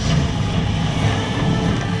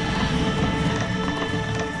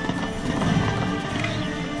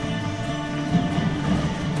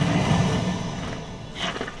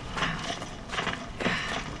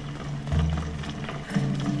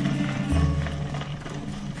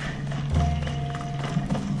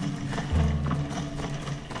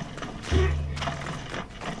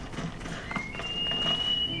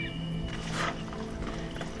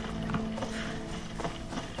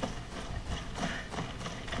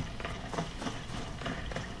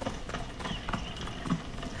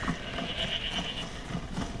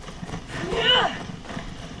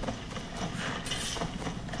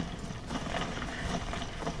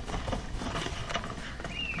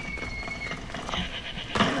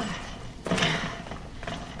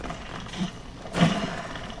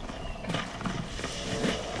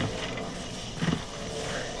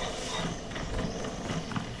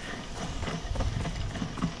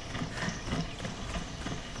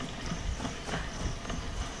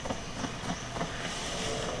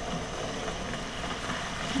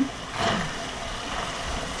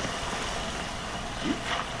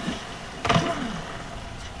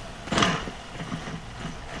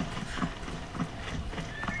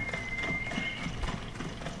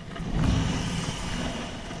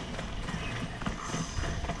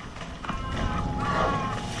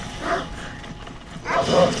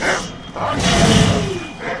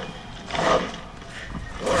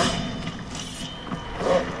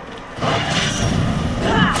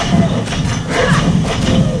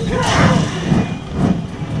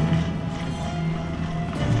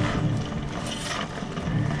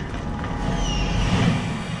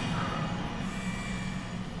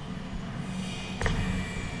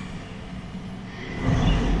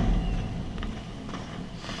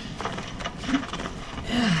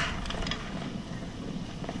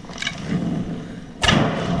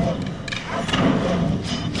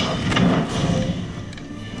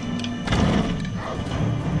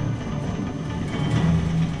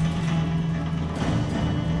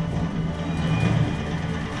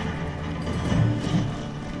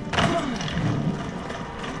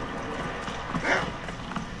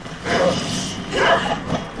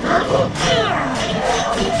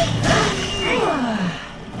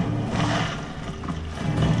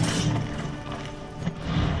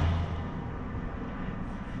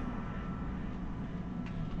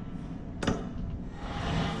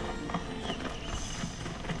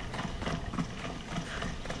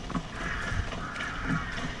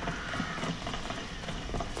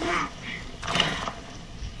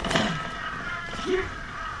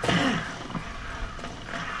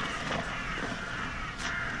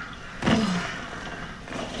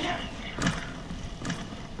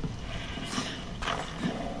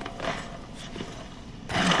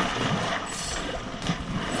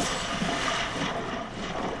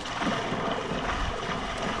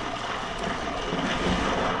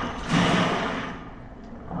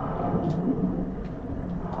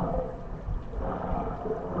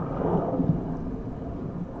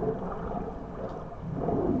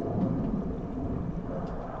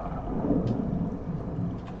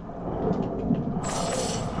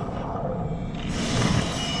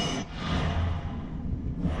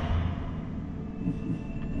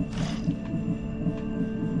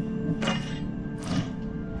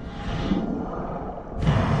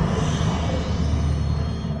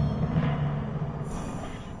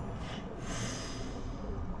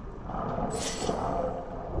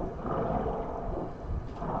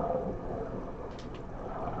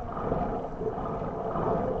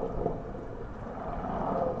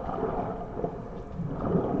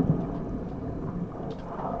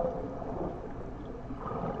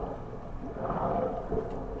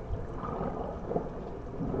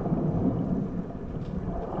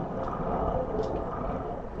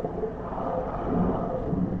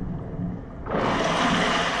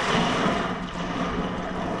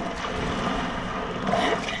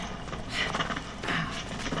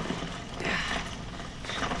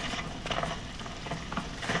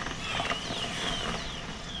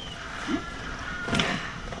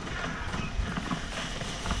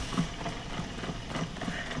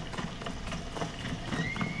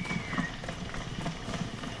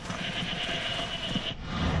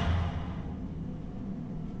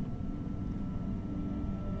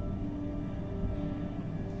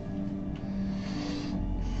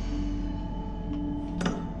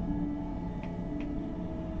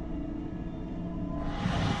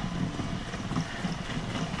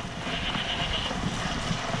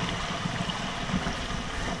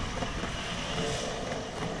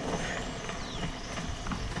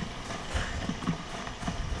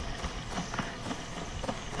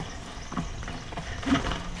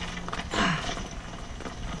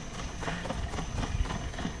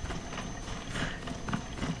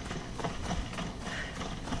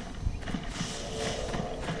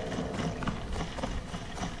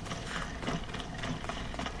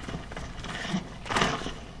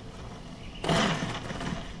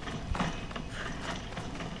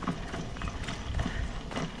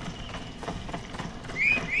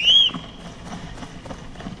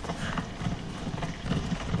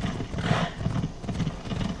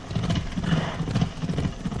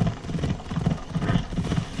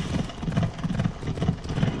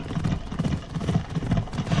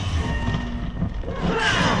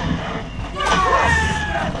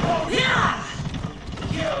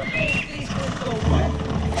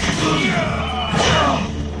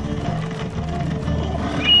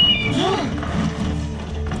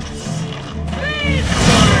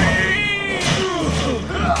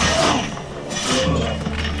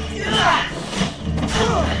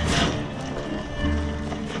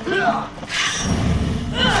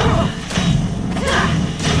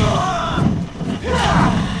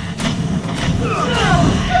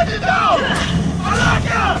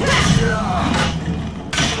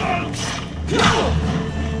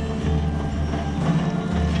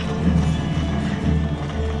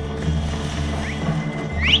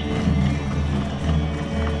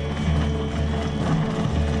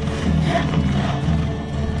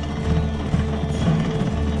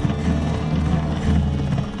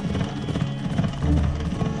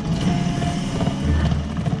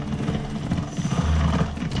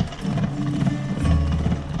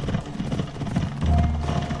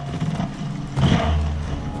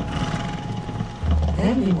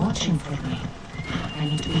 will be watching for me. I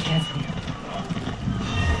need to be careful.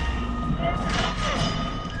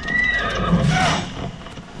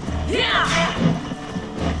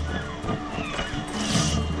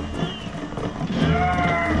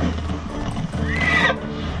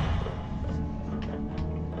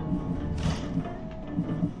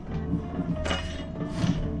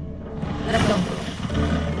 Let's go.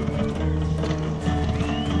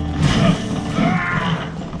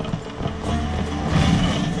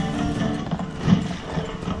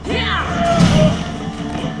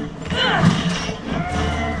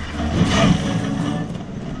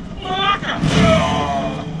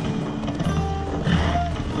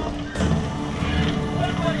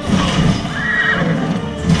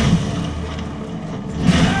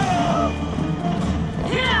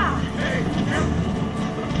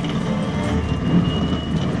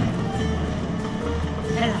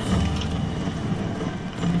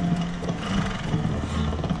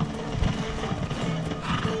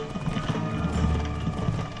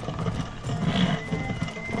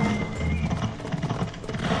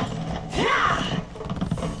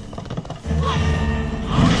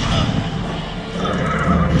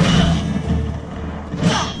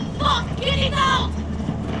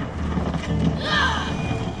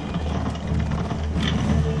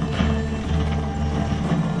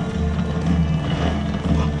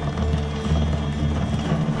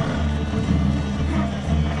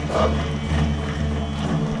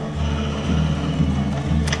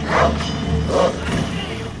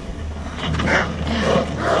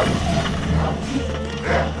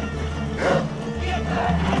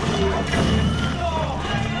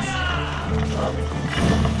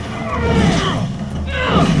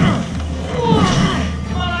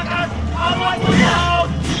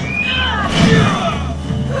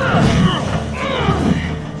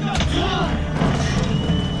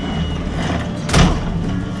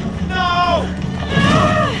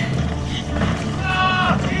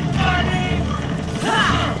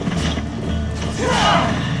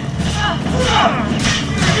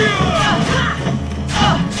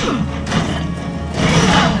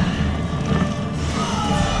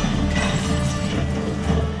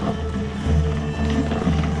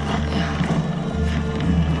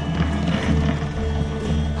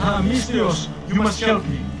 Mistios, you must help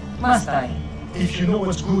me. Must I? If you know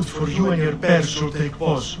what's good for you and your pairs, should take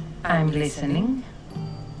pause. I'm listening.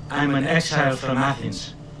 I'm an exile from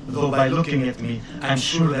Athens, though by looking at me, I'm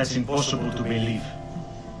sure that's impossible to believe.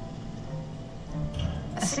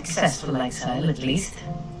 A successful exile, at least.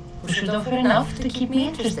 Who should offer enough to keep me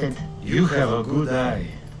interested. You have a good eye.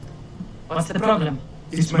 What's the problem?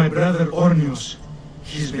 It's my brother Ornios.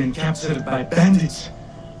 He's been captured by bandits.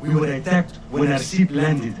 We were attacked when our ship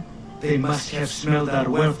landed. They must have smelled our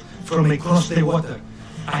wealth from across the water.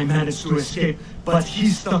 I managed to escape, but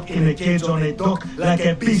he's stuck in a cage on a dock like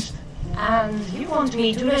a beast. And you want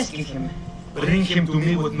me to rescue him? Bring him to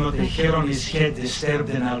me with not a hair on his head disturbed,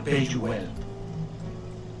 and I'll pay you well.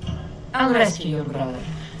 I'll rescue your brother.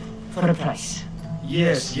 For a price.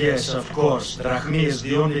 Yes, yes, of course. Drachmi is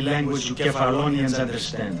the only language you Kephalonians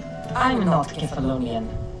understand. I'm not Kephalonian.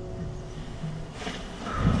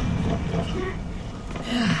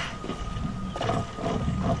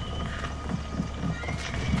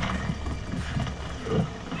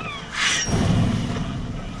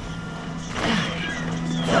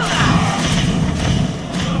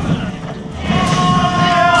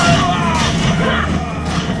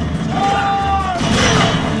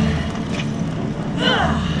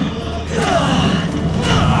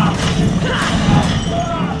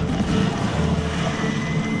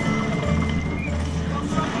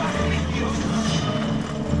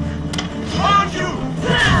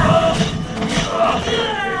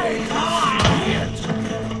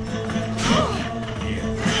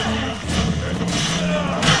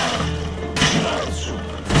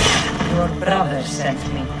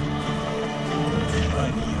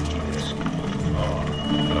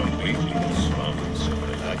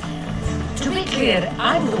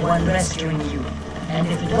 I'm the one rescuing you. And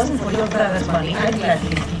if it wasn't for your brother's money, I'd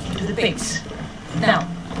gladly feed you to the pigs. Now,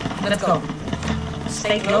 let's go.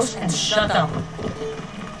 Stay close and shut up.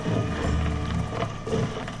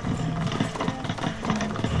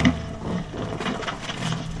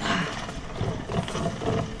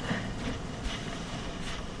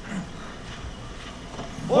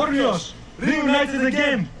 Ornios! Reunited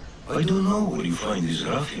again! I don't know where you find these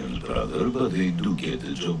ruffians, brother, but they do get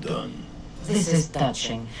the job done. This is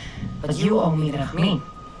touching, but you owe me Drachmi.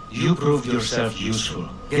 You proved yourself useful.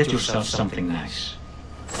 Get yourself something nice.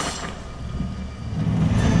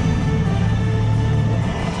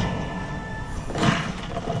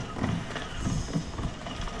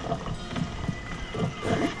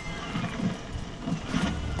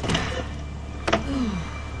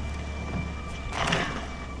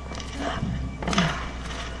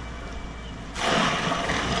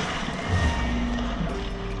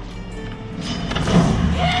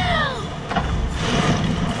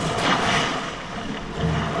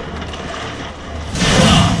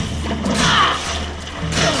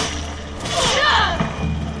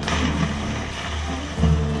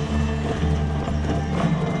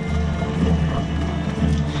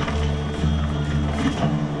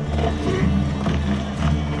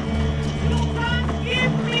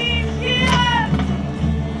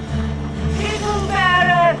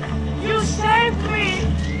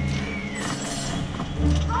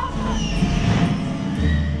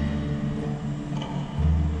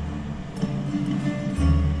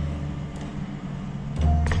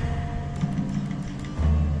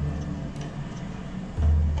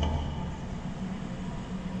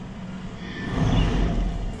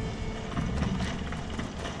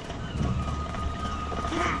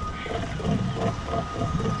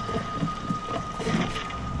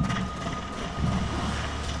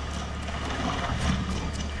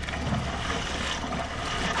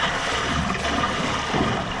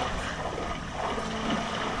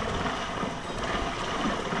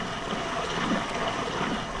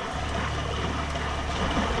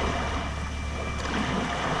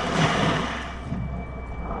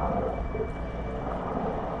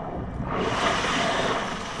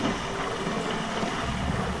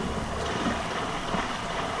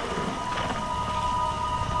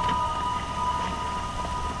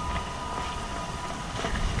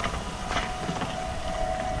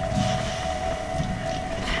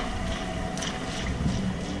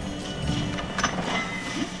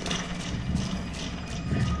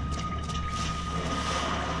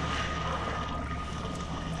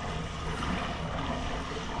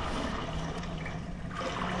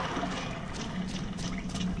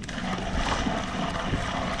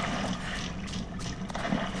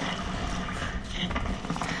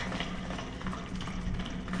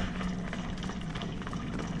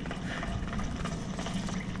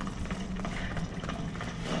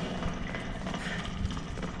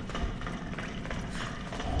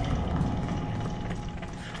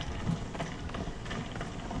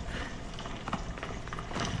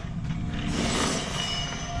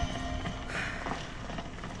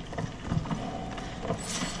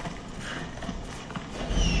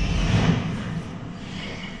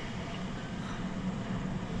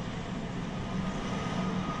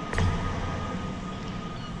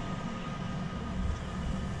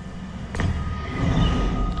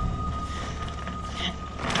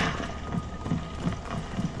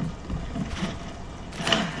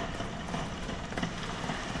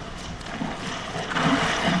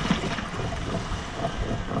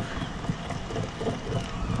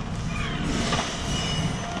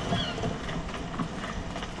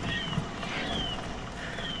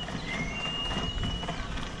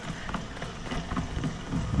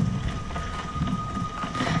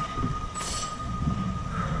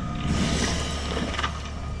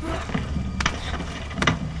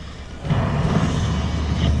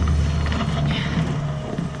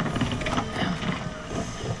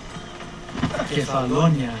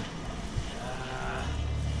 Kephallonia.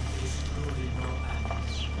 Is truly no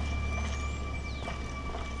Athens.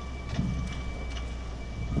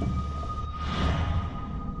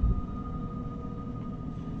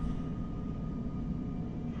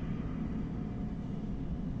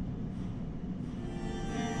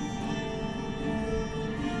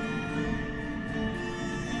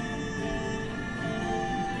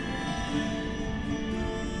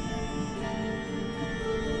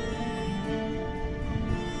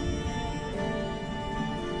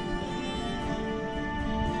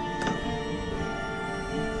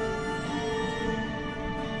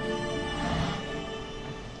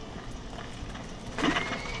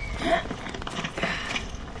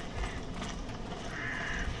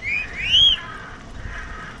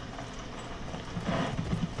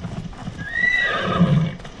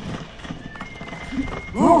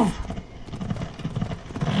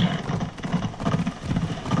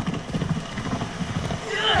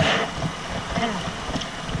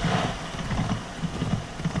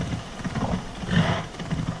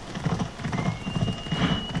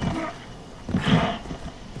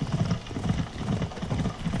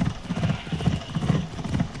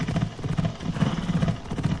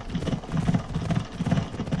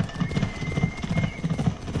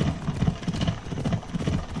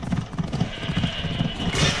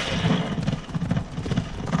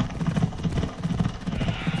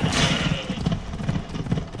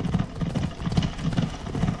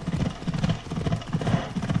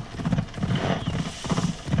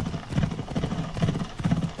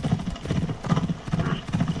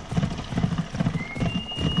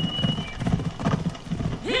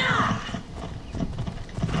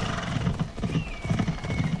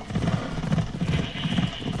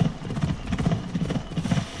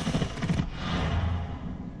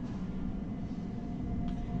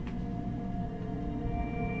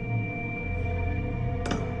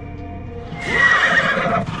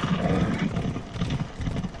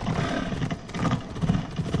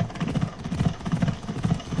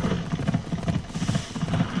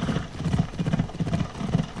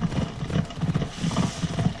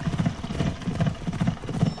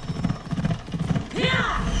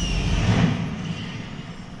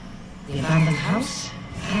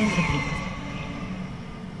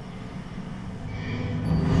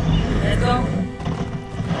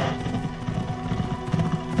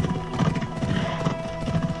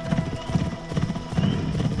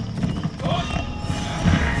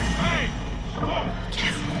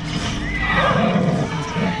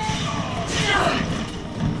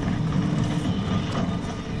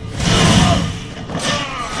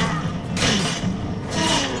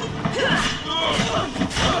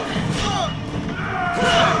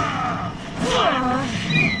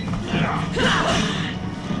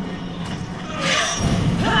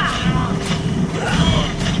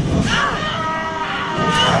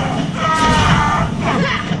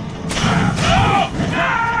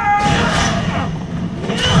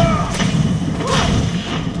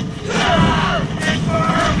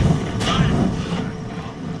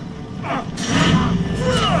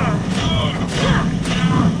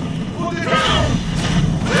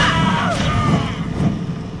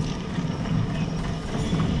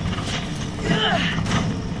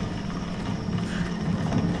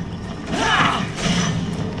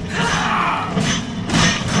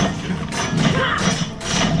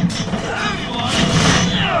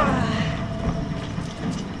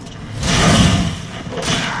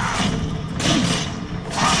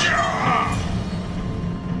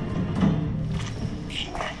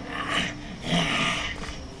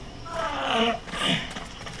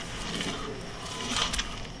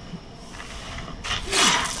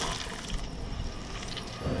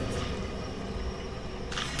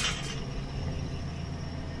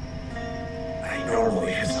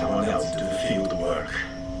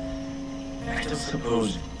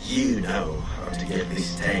 suppose you know how to get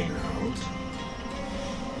this stain out.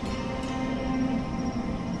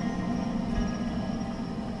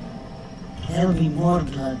 There'll be more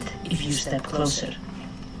blood if you step closer.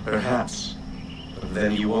 Perhaps. But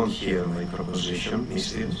then you won't hear my proposition,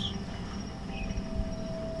 Mistress.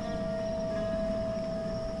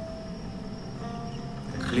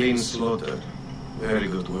 Clean slaughter. Very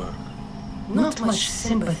good work. Not much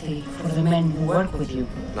sympathy for the men who work with you.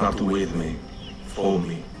 Not with me. For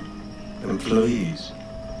me. Employees.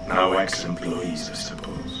 Now ex-employees, I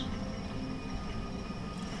suppose.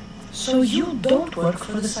 So you don't work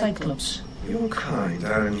for the Cyclops? Your kind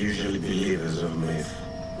aren't usually believers of myth.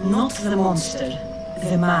 Not the monster.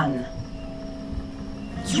 The man.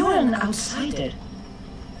 You're an outsider.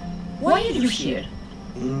 Why are you here?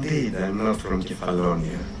 Indeed, I'm not from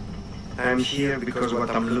Kephallonia. I'm here because what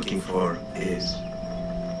I'm looking for is...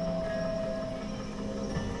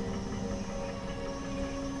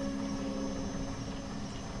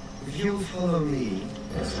 If you'll follow me,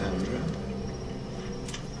 Kassandra...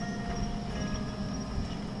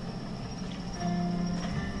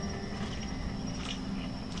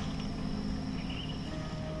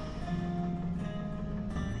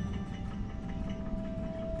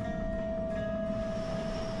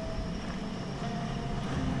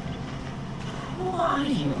 Who are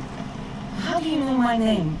you? How do you know my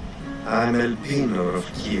name? I'm El Pino of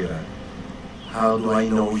Kira. How do I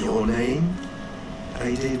know your name?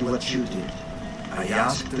 I did what you did. I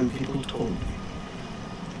asked and people told me.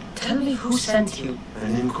 Tell me who sent you.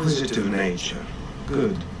 An inquisitive nature.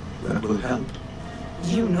 Good. That will help.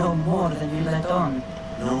 You know more than you let on.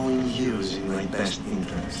 Knowing you is in my best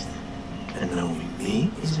interest. And knowing me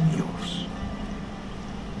is in yours.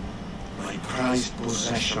 My prized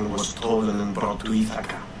possession was stolen and brought to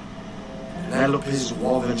Ithaca. Penelope's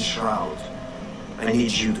woven shroud. I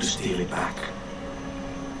need you to steal it back.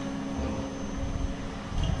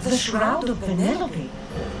 The shroud of Penelope?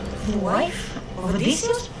 The wife of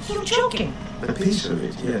Odysseus? You're joking. A piece of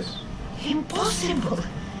it, yes. Impossible.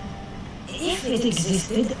 If it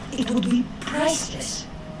existed, it would be priceless.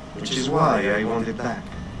 Which is why I want it back.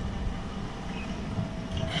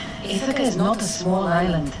 Ithaca is not a small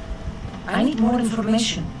island. I need more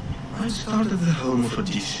information. I started the home of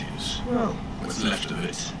Odysseus. Well, what's left of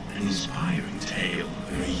it? An inspiring tale.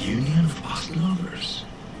 A reunion of past lovers.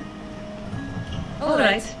 All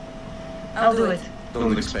right. I'll do it.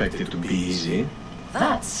 Don't expect it to be easy.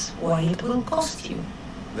 That's why it will cost you.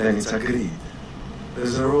 Then it's agreed.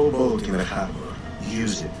 There's a rowboat in the harbor.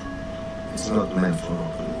 Use it. It's not meant for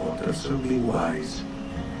open water, so be wise.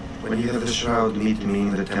 When you have the shroud, meet me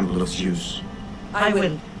in the Temple of Zeus. I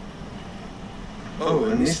will. Oh,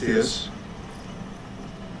 and Nistius.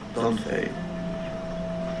 Don't fail.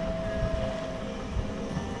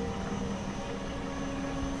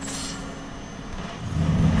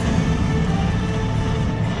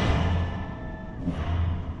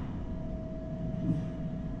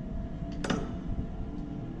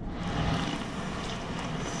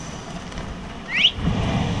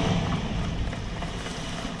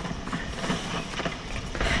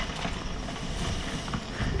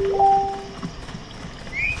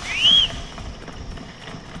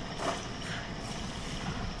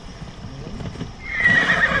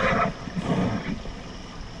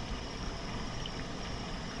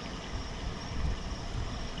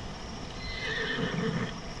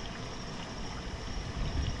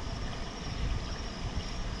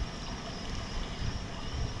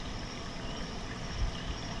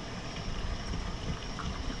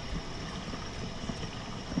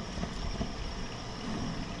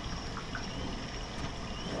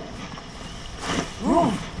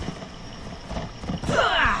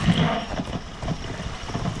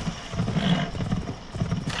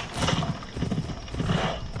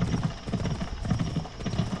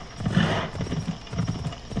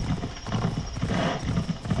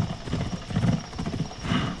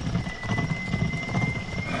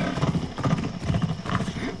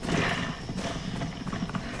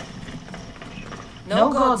 No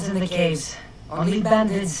gods in the caves. Only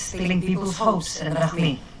bandits stealing people's hopes and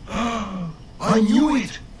Rahmi. I knew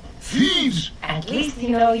it! Thieves! At least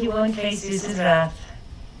you know you won't face Zeus's wrath.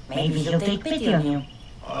 Maybe he'll take pity on you.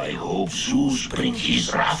 I hope Zeus brings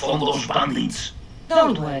his wrath on those bandits.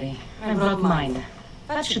 Don't worry. I brought mine.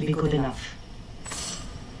 That should be good enough.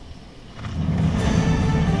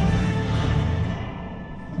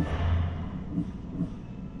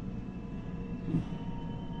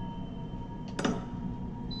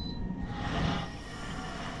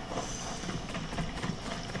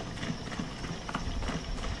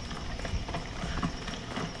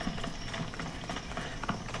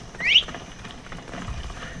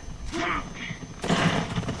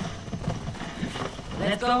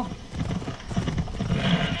 Let's go.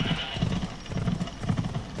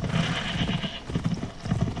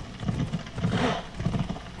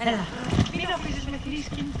 Έλα. Μην αφήσεις με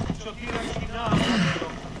θρίσκιν. Σωτήρα κοινά.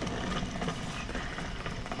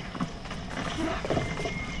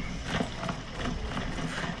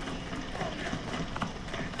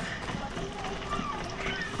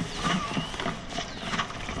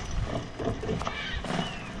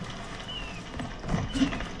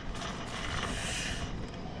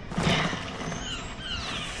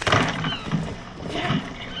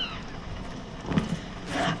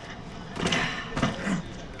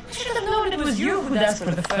 Ask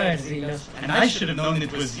for the furs, Zelos. And I should have known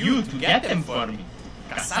it was you to get them for me.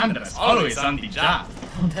 Kassandra's always on the job.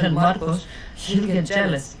 Don't tell Marcos. He'll get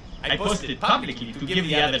jealous. I posted publicly to give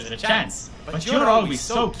the others a chance, but you're always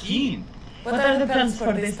so keen. What are the plans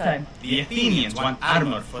for this time? The Athenians want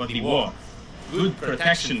armor for the war. Good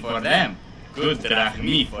protection for them. Good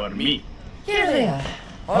drachmi for me. Here they are,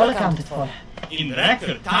 all accounted for. In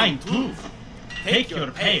record time, too. Take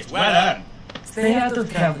your pay, it's well earned. Stay out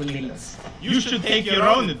of trouble, Milos. You should take your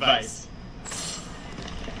own advice.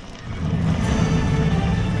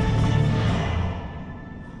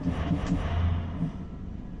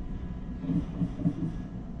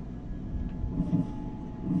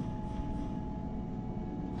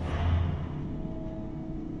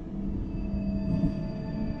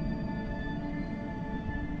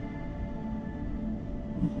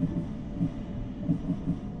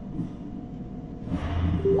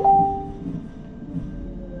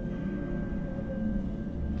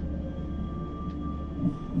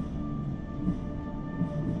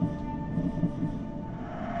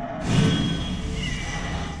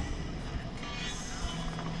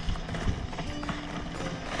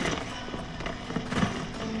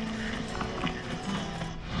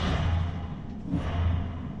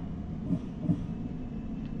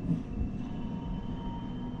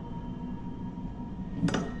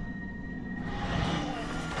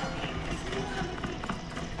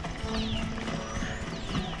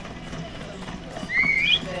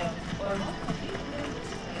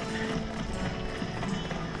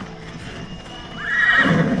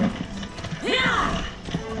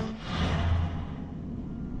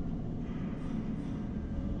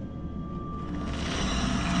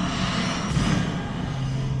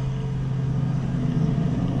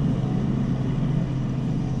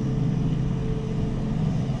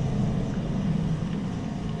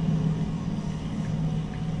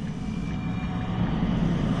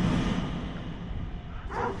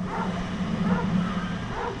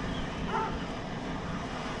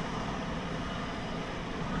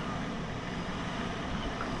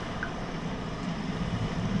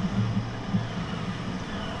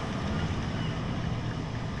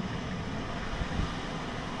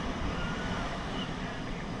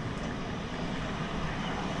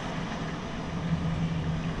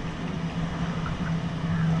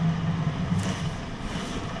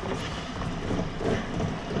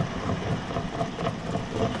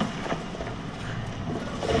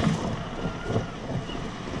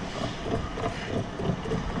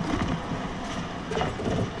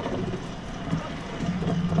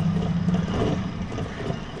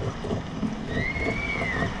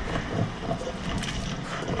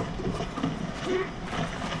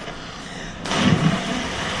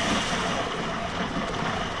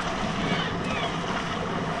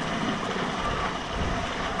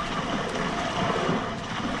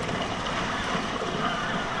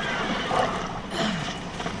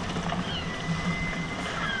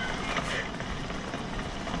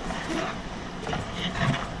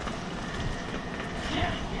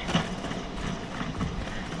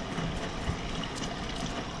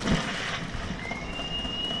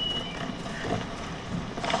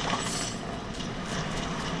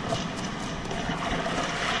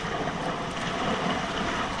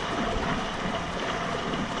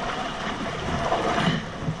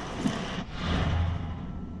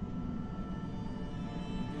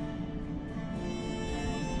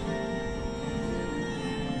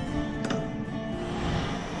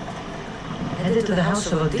 Headed to the house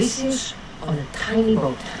of Odysseus on a tiny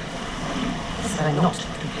boat. Let's try not to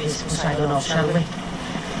piss Poseidon off, shall we?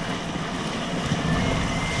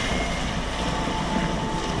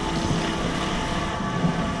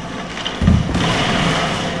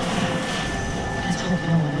 Let's hope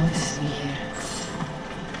no one notices me here.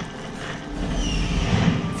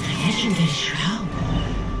 The legendary shroud.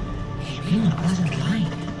 Irina wasn't lying.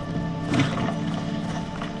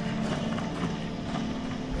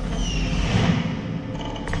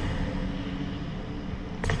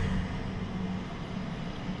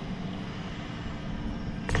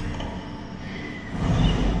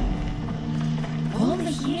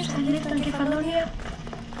 I lived on Kephallonia.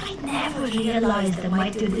 I never realized that my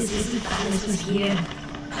Odysseus palace was here.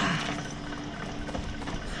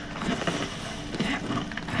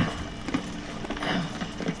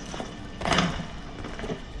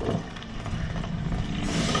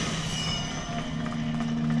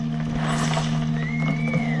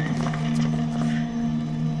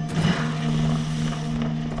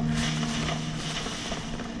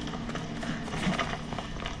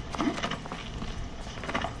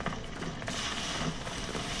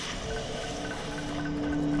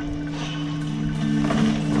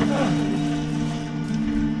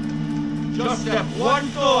 Just step one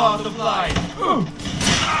toe out of line.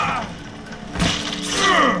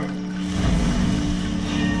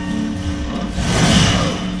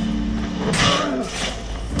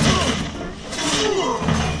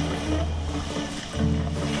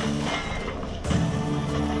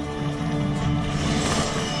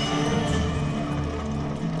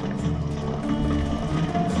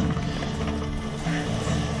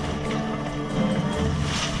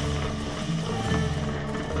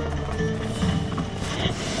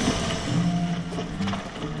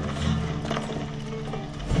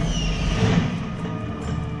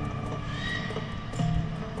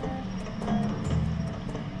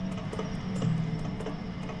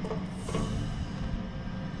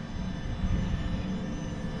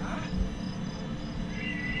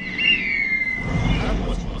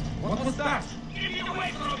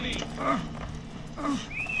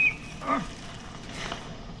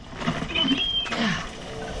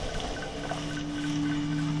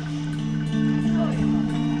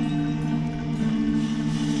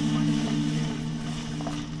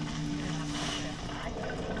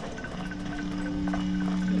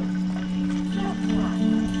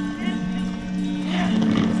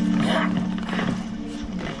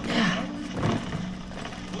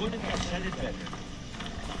 said it better.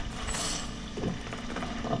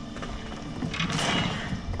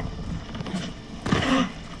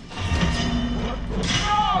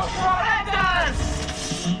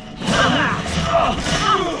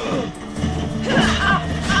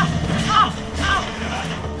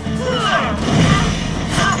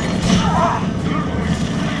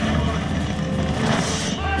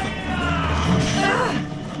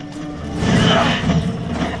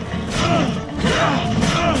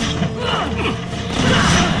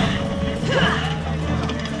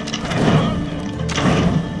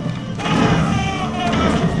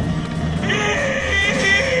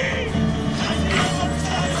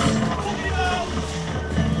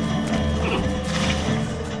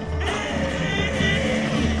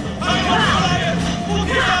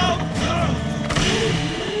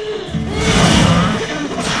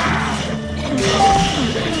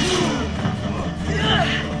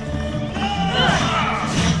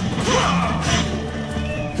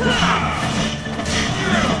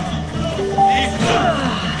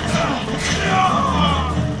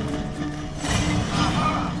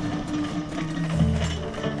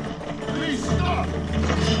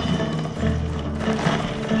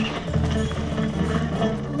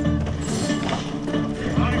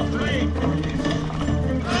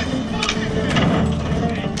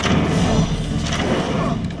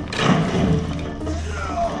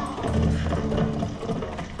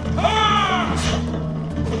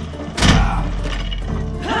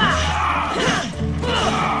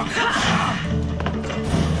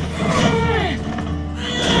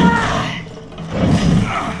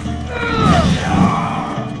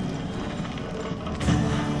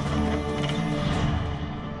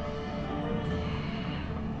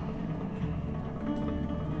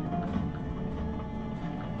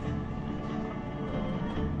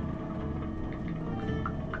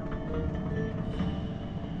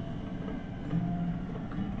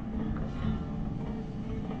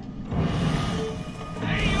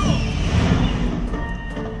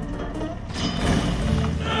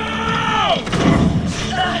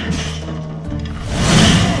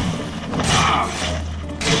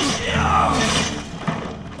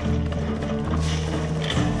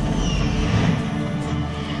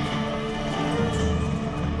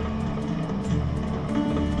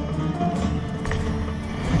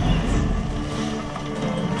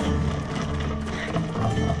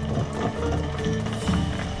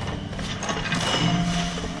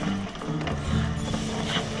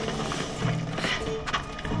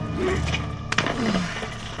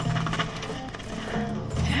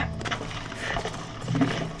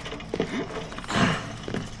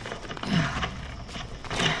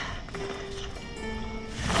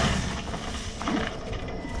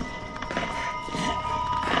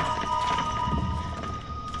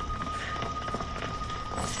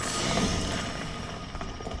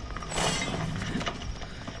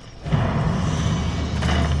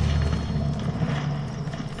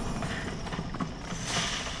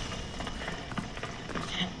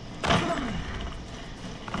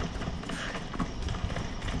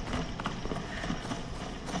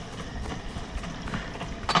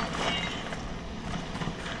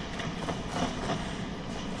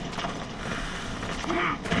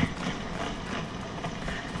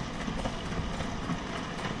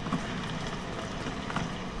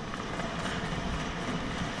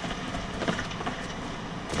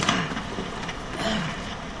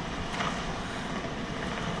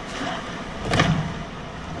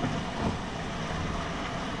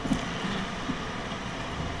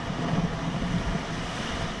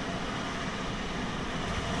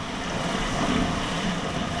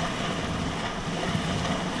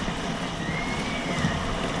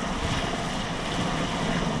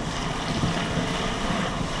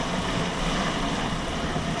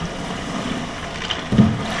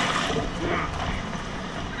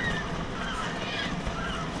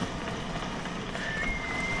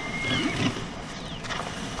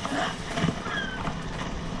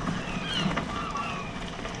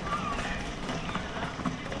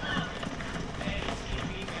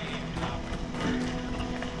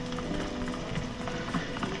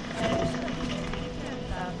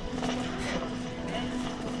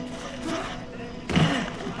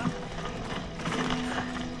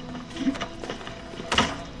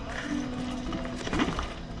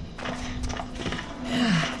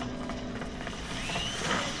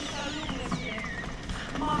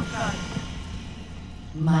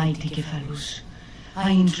 Mighty Kephallos,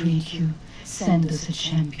 I entreat you, send us a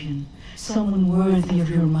champion, someone worthy of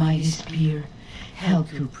your mighty spear.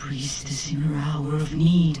 Help your priestess in her hour of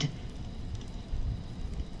need.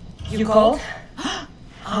 You called?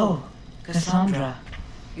 Oh, Kassandra.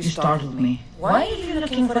 You startled me. Why are you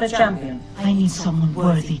looking for a champion? I need someone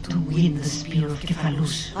worthy to win the Spear of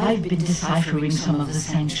Kephallonia. I've been deciphering some of the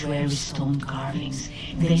sanctuary's stone carvings.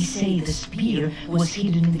 They say the spear was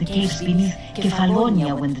hidden in the caves beneath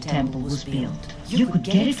Kephallonia when the temple was built. You could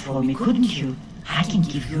get it for me, couldn't you? I can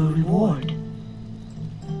give you a reward.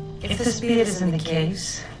 If the spear is in the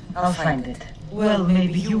caves, I'll find it. Well,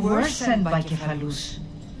 maybe you were sent by Kephallonia.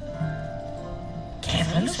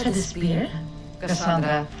 Kephallonia had a spear?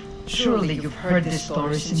 Kassandra, surely you've heard this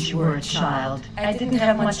story since you were a child. I didn't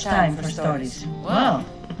have much time for stories. Well,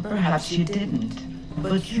 perhaps you didn't.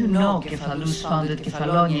 But you know Kephallonia founded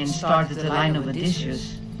Kephallonia and started the line of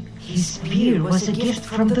Odysseus. His spear was a gift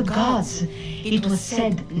from the gods. It was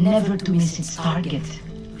said never to miss its target.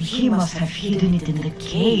 He must have hidden it in the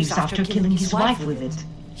caves after killing his wife with it.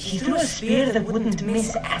 He threw a spear that wouldn't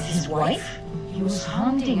miss at his wife? He was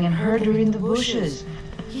hunting and heard her in the bushes.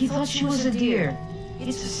 He thought she was a deer.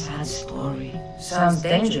 It's a sad story. Sounds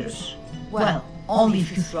dangerous. Well, only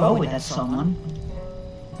if you throw it at someone.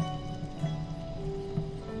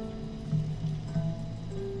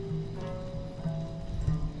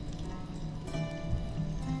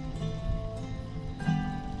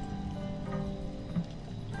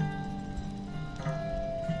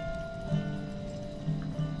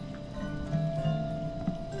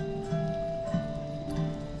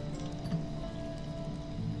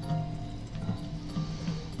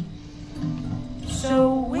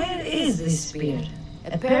 So, where is this spear?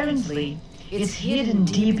 Apparently, it's hidden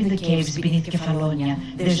deep in the caves beneath Kephallonia.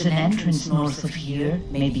 There's an entrance north of here.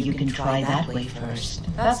 Maybe you can try that way first.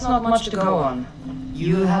 That's not much to go on.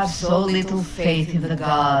 You have so little faith in the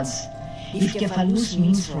gods. If Kephallonia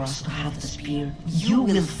means for us to have the spear, you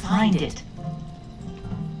will find it.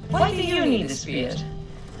 Why do you need the spear?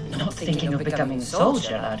 Not thinking of becoming a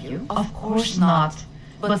soldier, are you? Of course not.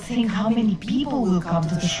 But think how many people will come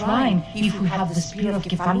to the shrine if we have the Spear of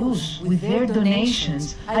Kephallonia. With their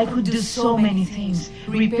donations, I could do so many things.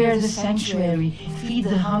 Repair the sanctuary, feed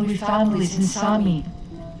the hungry families in Sami.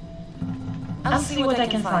 I'll see what I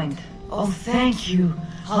can find. Oh, thank you.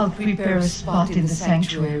 I'll prepare a spot in the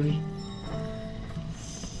sanctuary.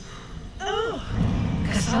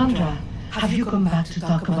 Kassandra, have you come back to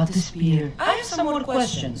talk about the spear? I have some more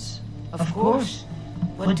questions. Of course.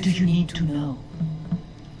 What do you need to know?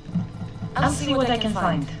 I'll see what I can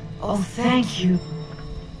find. Oh, thank you.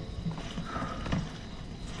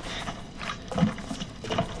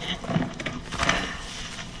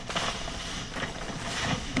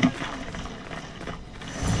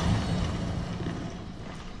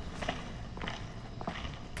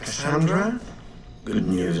 Kassandra? Good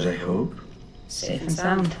news, I hope. Safe and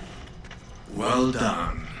sound. Well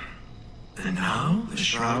done. And now the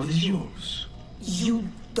shroud is yours. You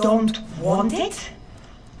don't want it?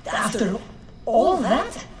 After all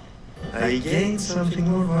that? I gained something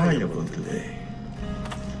more valuable today.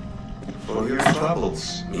 For your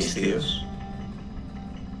troubles, Mistios.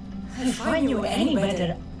 If I knew any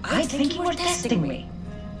better, I'd think you were testing me.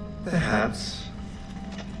 Perhaps.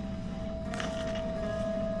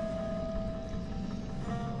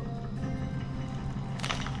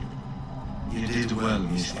 You did well,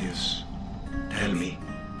 Mistios. Tell me,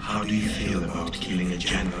 how do you feel about killing a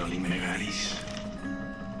general in Megaris?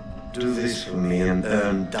 Do this for me and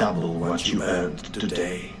earn double what you earned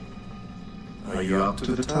today. Are you up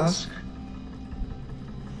to the task?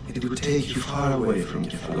 It would take you far away from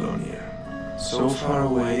Kephallonia. So far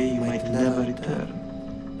away you might never return.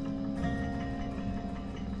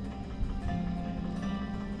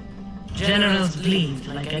 Generals bleed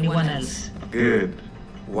like anyone else. Good.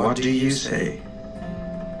 What do you say?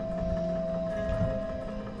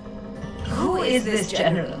 Who is this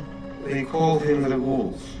general? They call him the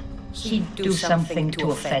Wolf. He'd do something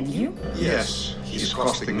to offend you? Yes, he's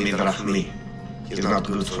costing me drachmi. He's not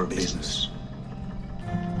good for business.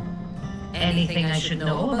 Anything I should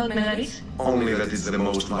know about Megaris? Only that it's the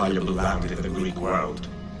most valuable land in the Greek world.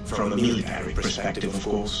 From a military perspective, of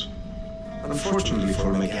course. Unfortunately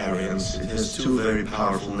for Megarians, it has two very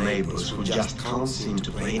powerful neighbors who just can't seem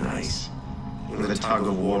to play nice. In the tug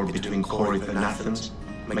of war between Corinth and Athens,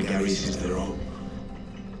 Megaris is their own.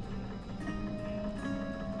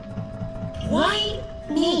 Why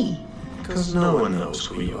me? Because no one knows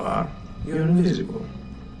who you are. You're invisible.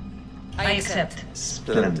 I accept.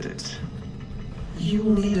 Splendid. You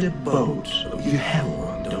need a boat. You have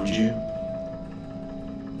one, don't you?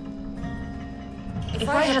 If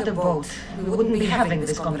I had a boat, we wouldn't be having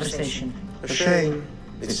this conversation. A shame.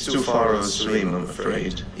 It's too far of a swim, I'm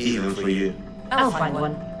afraid. Even for you. I'll find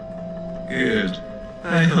one. Good.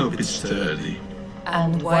 I hope it's sturdy.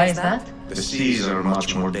 And why is that? The seas are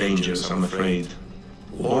much more dangerous, I'm afraid.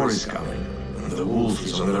 War is coming, and the wolf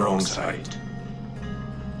is on the wrong side.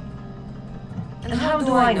 And how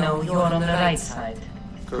do I know you're on the right side?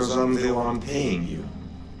 Because I'm the one paying you.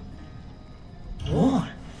 War?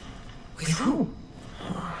 With who?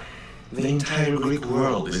 The entire Greek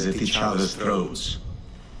world is at each other's throats.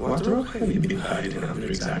 What rock have you been hiding under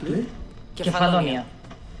exactly? Kephallonia.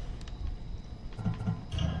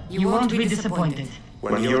 You won't be disappointed.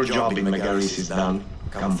 When your job in Megaris is done,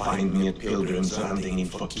 come find me at Pilgrim's Landing in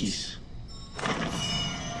Phokis.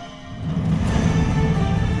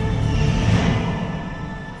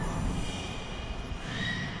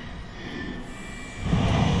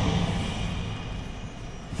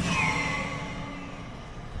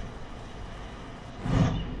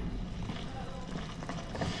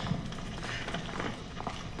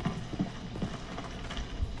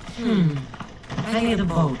 I need a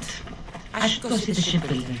boat. I should go see the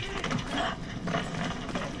shipbuilder.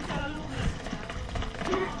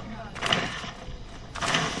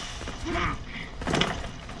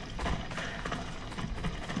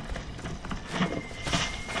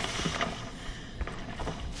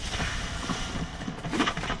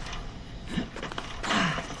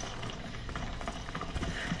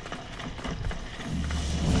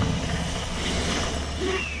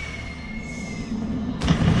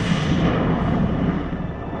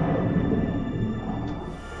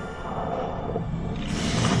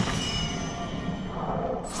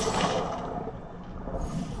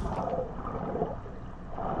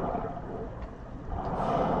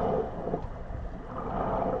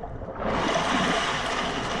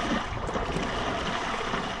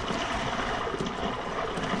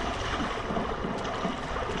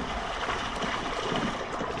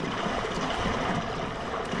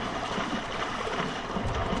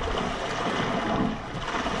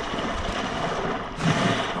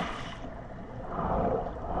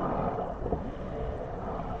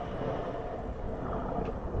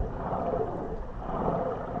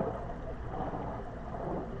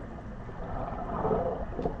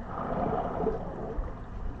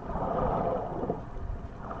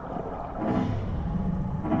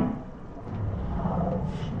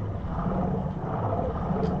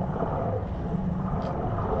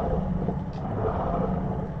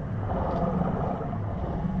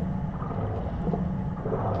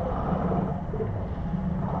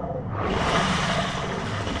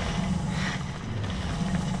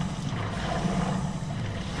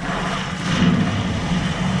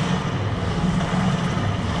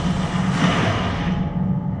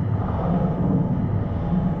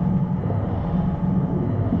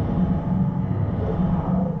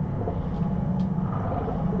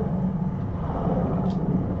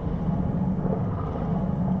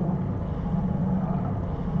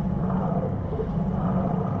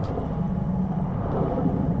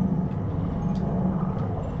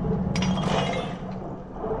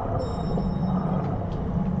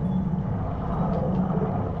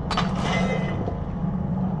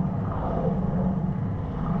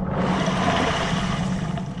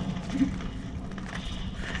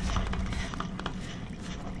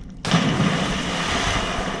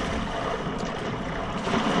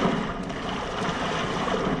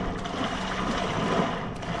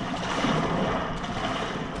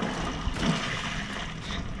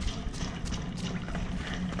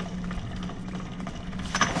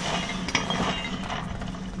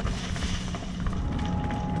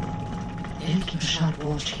 Keep a sharp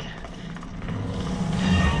watch here.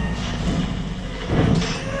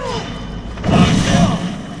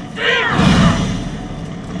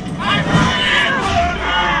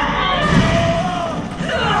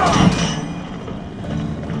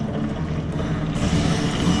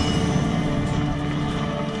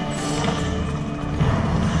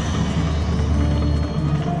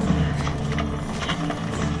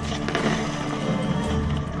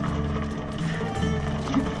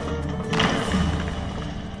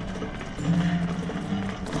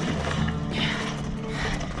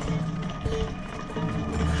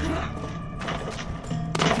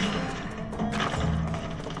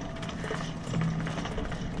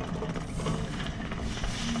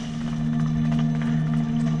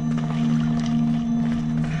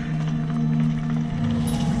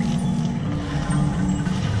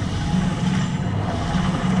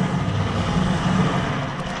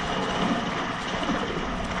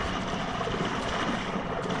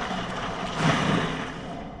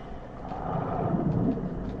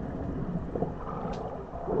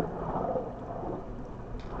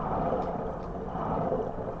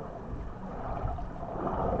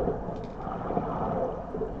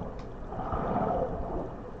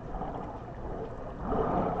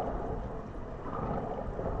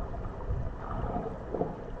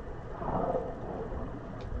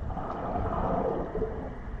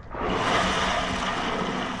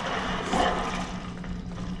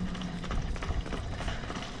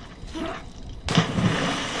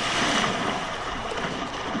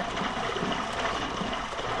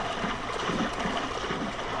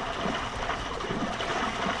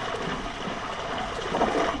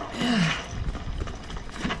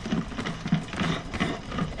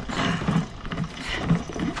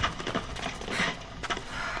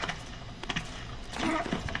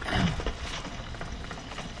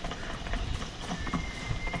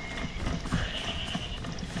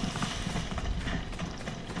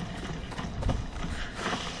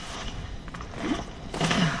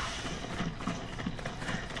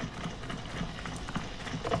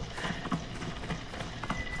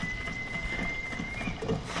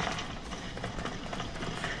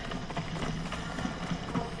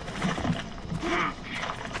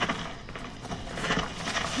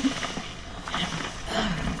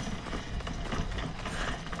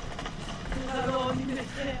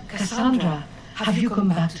 Kassandra, have you come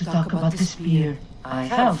back to talk about the spear? I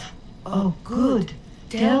have. Oh, good.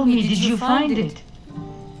 Tell me, did you find it?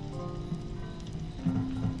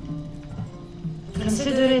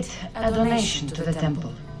 Consider it a donation to the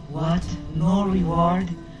temple. What? No reward?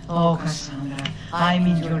 Oh, Kassandra, I'm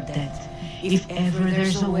in your debt. If ever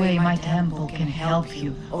there's a way my temple can help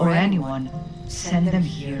you, or anyone, send them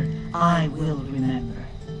here. I will remember.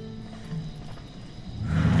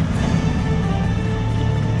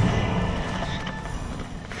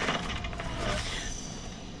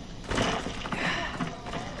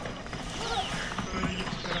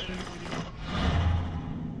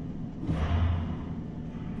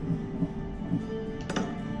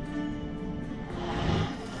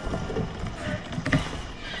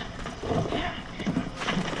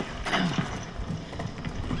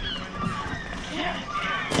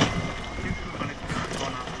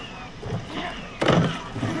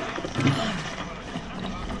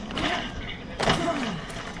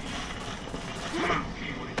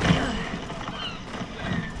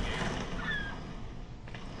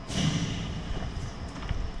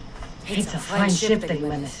 It's a fine ship that you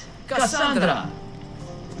menace. Kassandra!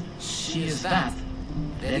 She is that.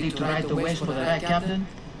 Ready to ride the waves for the right captain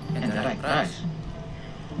and the right price.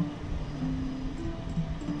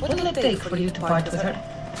 What will it take for you to part with her?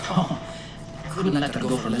 Oh, couldn't let her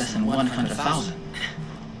go for less than 100,000.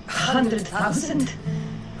 100,000?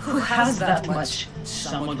 Who has that much?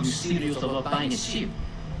 Someone who's serious about buying a ship.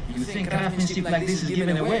 You think craftsmanship like this is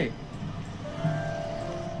given away?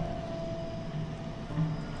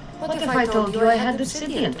 What if I told you I had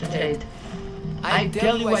obsidian to trade? I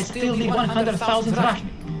tell you I still need 100,000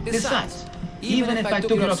 drachmi. Besides, even if I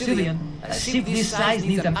took your obsidian, a ship this size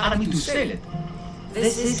needs an army to sail it.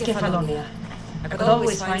 This is Kephallonia. I could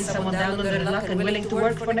always find someone down on their luck and willing to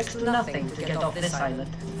work for next to nothing to get off this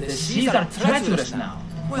island. The seas are treacherous now.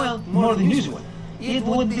 Well, more than usual. It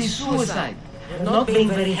would be suicide. You're not being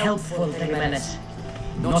very helpful, Jimenez.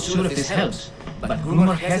 Not sure if this helps, but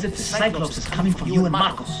rumor has it the Cyclops is coming for you and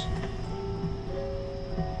Marcos.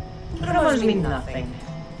 Rumors mean nothing.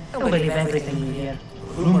 Don't believe everything you hear.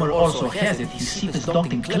 Rumor also has it his ship is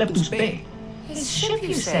docked in Kleptus Bay. His ship,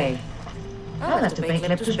 you say? I'll have to pay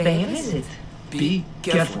Kleptus Bay a visit. Be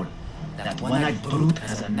careful. That one-eyed brute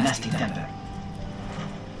has a nasty temper.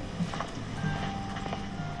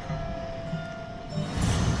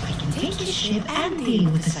 We can take his ship and deal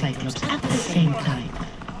with the Cyclops at the same time.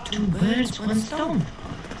 2 birds, 1 stone.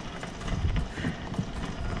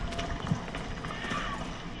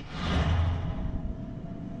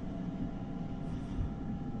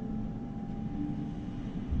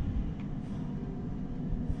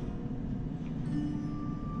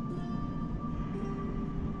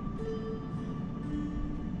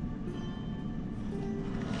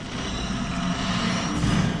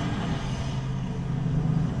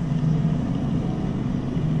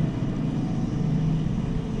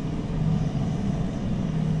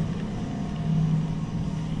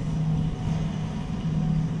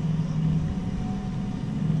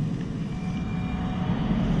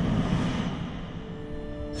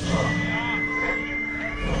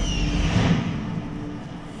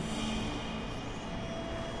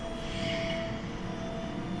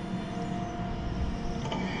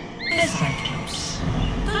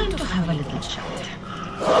 Time to have a little chat.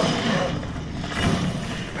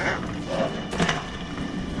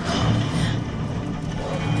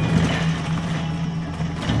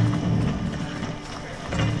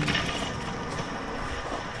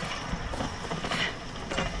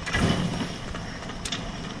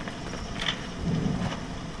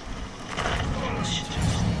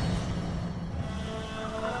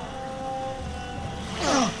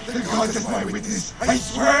 The gods is my witness, I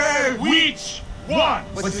swear! Which one?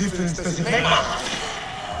 What difference does it make?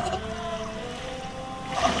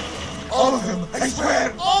 All of them, I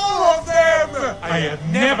swear, all of them! I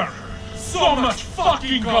had never heard so much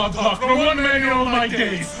fucking god talk from one man in all my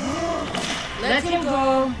days! Let him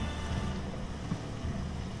go.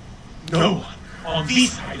 No one on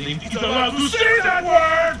this island is allowed to say that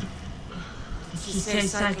word! Did he say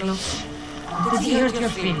Cyclops? Did he hurt your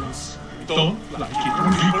feelings? Don't like it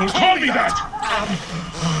when people call me that!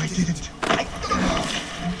 Oh, I didn't.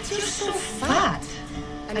 You're so fat.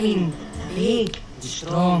 I mean, big and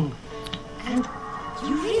strong. And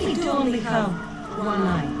you really do only have one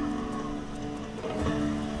eye.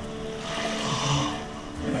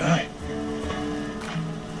 Right.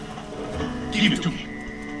 Give it to me.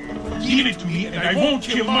 Give it to me, and I won't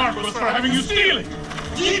kill Marcos for having you steal it!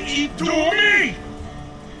 Give it to me!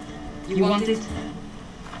 You want it?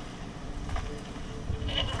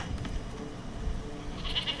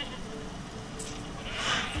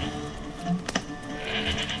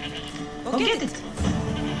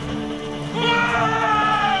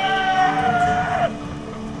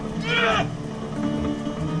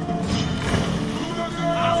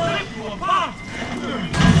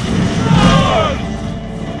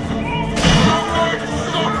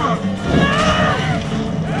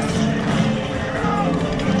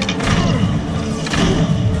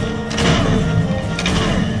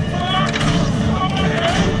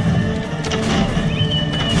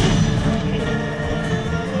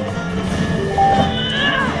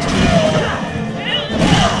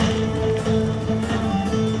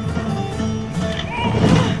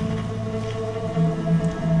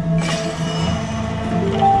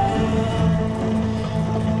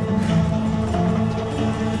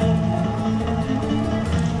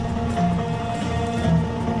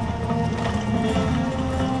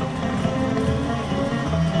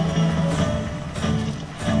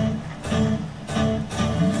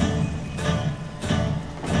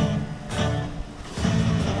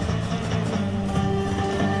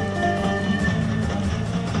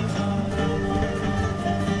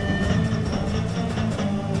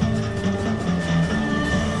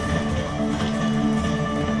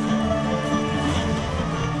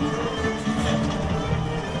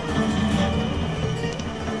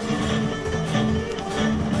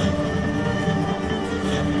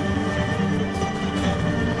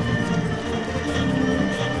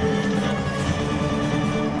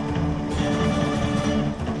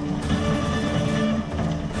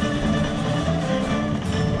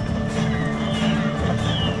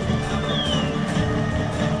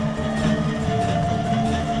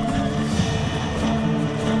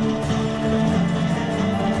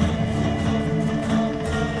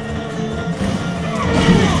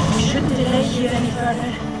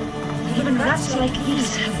 Father. Even rats like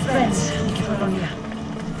these have friends in Kephallonia.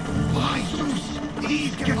 By Zeus,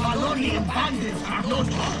 these Kephalonian bandits are no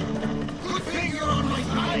joke. Good thing you're on my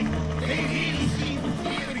side. They really seem to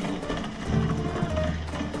fear you.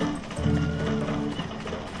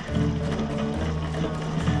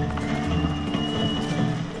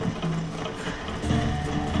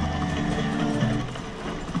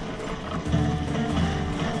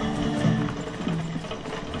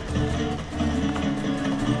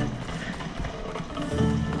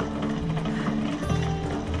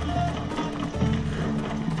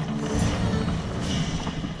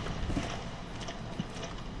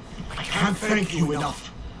 Thank you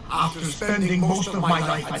enough. After spending most of my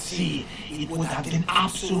life at sea, it would have been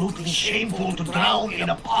absolutely shameful to drown in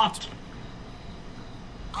a pot.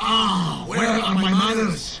 Ah, where are my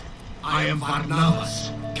manners? I am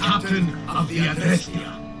Varnavas, captain of the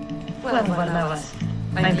Adrestia. Well, Varnavas,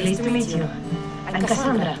 I'm pleased to meet you. I'm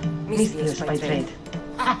Kassandra, mistress by trade.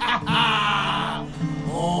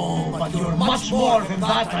 Oh, but you're much more than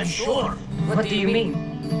that, I'm sure. What do you mean?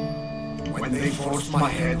 When they forced my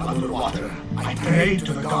head underwater, I prayed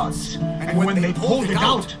to the gods. And when they pulled it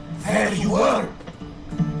out, there you were.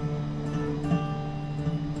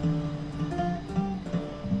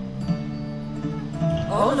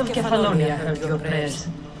 All of Kephallonia heard your prayers.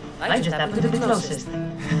 I just happened to be closest.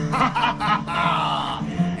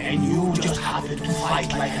 And you just happened to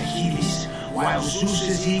fight like Achilles, while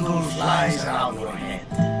Zeus's eagle flies around your head.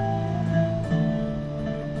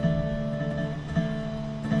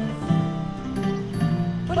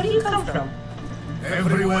 Where do you come from?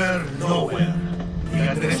 Everywhere, nowhere. The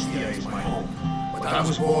Adrestia is my home, but I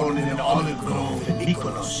was born in an olive grove in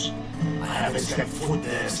Mykonos. I haven't stepped foot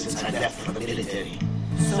there since I left for the military.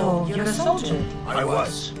 So, you're a soldier? I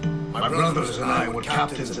was. My brothers and I were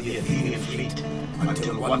captains of the Athenian fleet,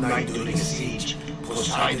 until one night during a siege,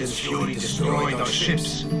 Poseidon's fury destroyed our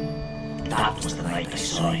ships. That was the night I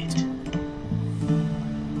saw it.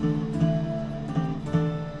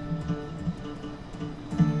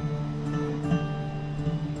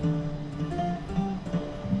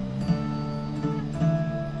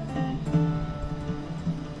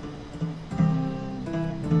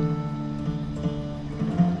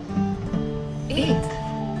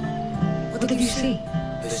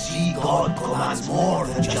 The sea god commands more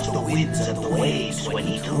than just the winds and the waves when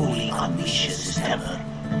he truly unleashes his temper.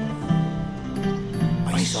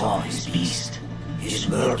 I saw his beast, his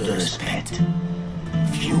murderous pet.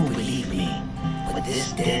 Few believe me, but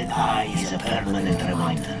this dead eye is a permanent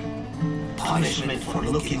reminder. Punishment for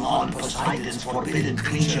looking on Poseidon's forbidden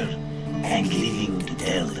creature and living to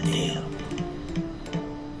tell the tale.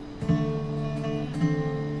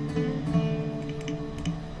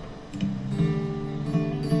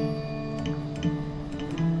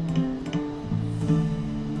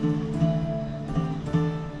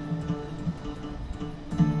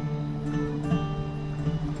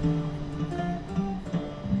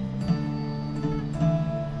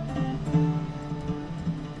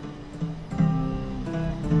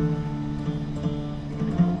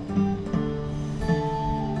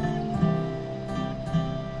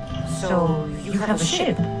 So, you have a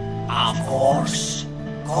ship? Of course.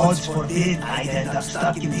 Gods forbid I'd end up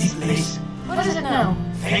stuck in this place. What is it now?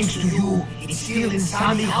 Thanks to you, it's still in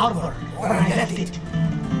Sandy Harbor, where I left it.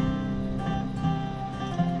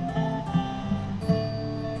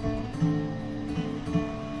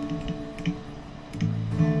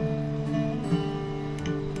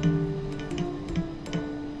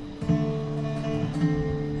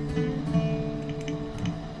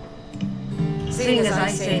 Seeing as I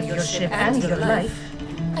saved your ship and your life,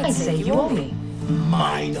 I'd say you owe me.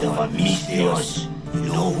 Mind of a Mystios. You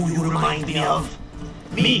know who you remind me of?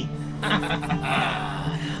 Me!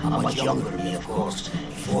 A much younger me, of course,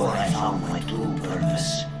 before I found my true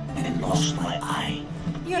purpose and lost my eye.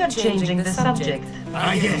 You're changing the subject.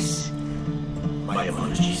 Ah, yes. My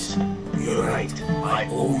apologies. You're right. I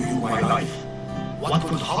owe you my life. What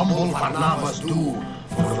could humble Varnavas do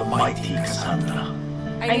for the mighty Kassandra?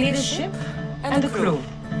 I need a ship and a crew.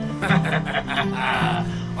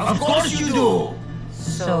 Of course you do!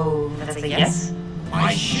 So, that's a yes?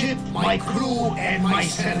 My ship, my crew, and my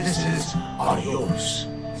services are yours.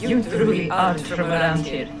 You truly aren't from around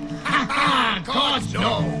here. Ha ha! Gods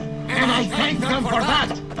no! And I thank them for that!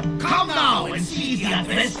 Come now and see the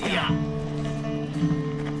Adrestia!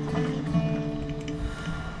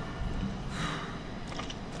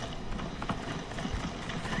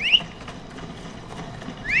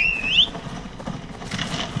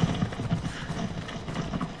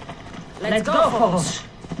 Let's go, Phobos!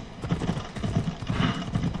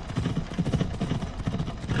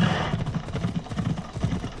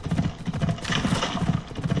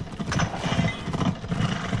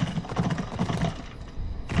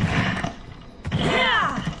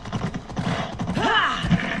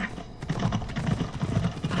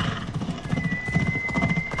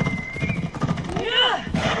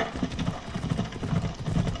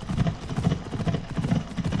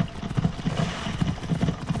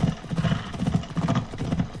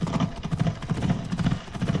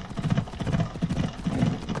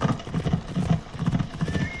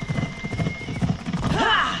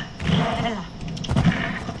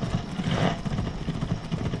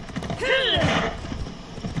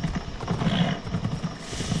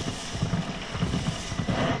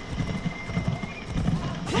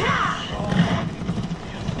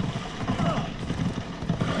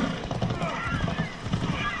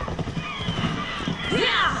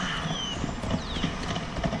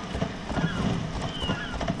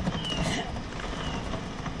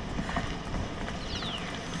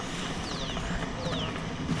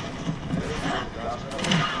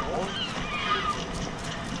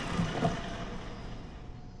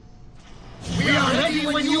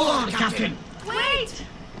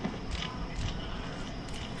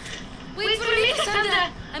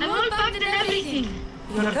 I'm all packed and everything.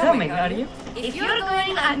 You're coming, are you? If you're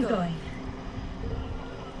going, I'm going.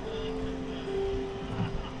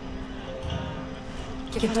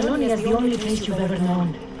 Kephallonia is the only place you've ever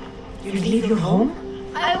known. You'd leave your home?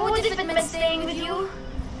 I would if it meant staying with you.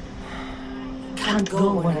 Can't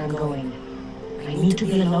go where I'm going. I need to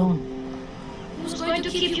be alone. Who's going to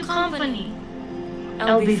keep you company?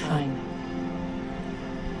 I'll be fine.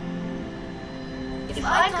 If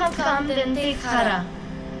I can't come, then take Kara.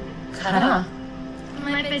 Kara?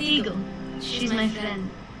 My pet eagle. She's my friend.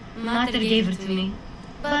 Mater gave her to me.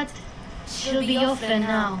 But she'll be your friend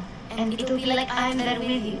now. And it'll be like I'm there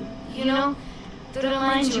with you. You know? To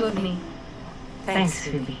remind you of me. Thanks,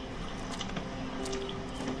 Phoebe.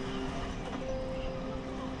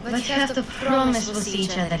 But you have to promise we'll see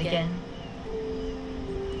each other again.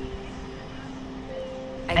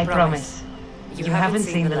 I promise. You haven't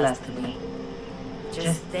seen the last of me.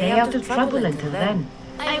 Just stay out of trouble until then.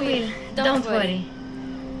 I will. Don't worry.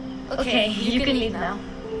 Okay, you can leave now.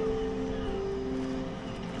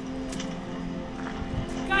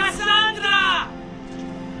 Kassandra!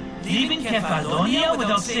 Leaving Kephallonia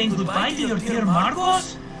without saying goodbye to your dear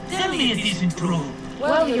Marcos? Tell me it isn't true.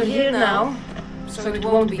 Well, you're here now, so it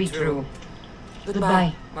won't be true.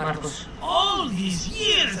 Goodbye, Marcos. All these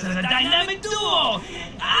years as a dynamic duo!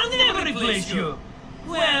 I'll never replace you!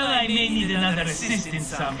 Well, I may need another assistant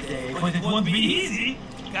someday, but it won't be easy.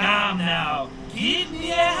 Come now, give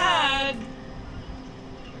me a hug!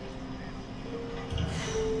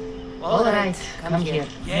 All right, come here.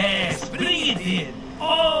 Yes, bring it in!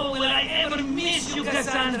 Oh, will I ever miss you,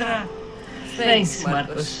 Kassandra? Thanks,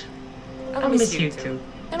 Marcos. I'll miss you too.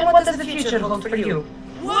 And what does the future hold for you?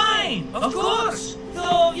 Wine, of course!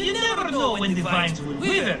 Though you never know when the vines will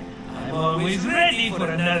wither. I'm always ready for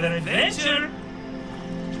another adventure.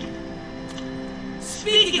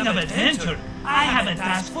 Speaking of adventure, I have a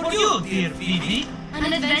task for you, dear Phoebe.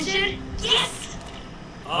 An adventure? Yes!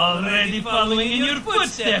 Already following in your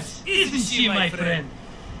footsteps, isn't she, my friend?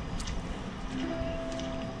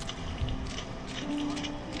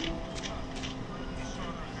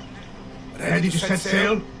 Ready to set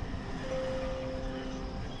sail?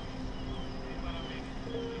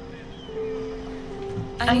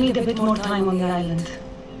 I need a bit more time on the island.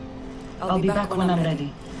 I'll be back when I'm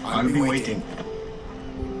ready. I'll be waiting.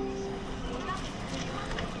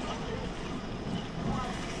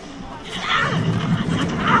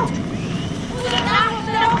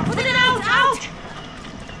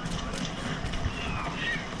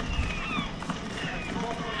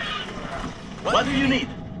 What do you need?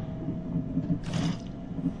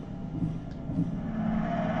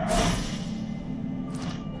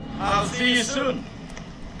 I'll see you soon.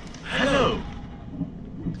 Hello.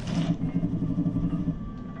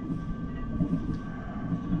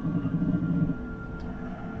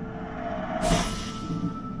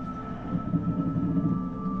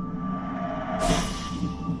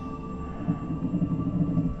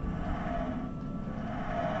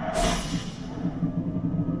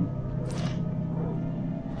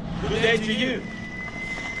 Good day to you.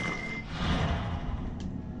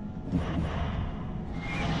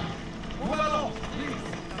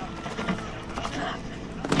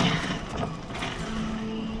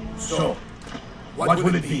 So, what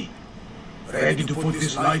will it be? Ready to put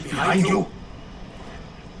this life behind you?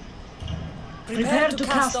 Prepare to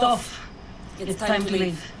cast off. It's time to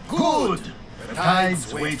leave. Good! The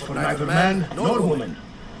tides wait for neither man nor woman.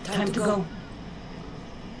 Time to go.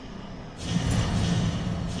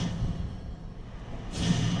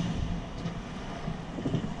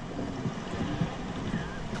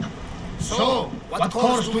 So, what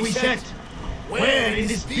course do we set? Where in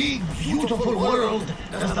this big, beautiful world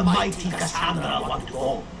does the mighty Kassandra want to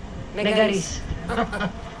go? Megaris.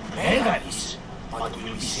 Megaris? But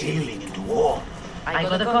we'll be sailing into war. I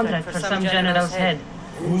got a contract for some general's head.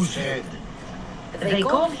 Whose head? They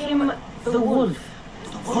call him the Wolf.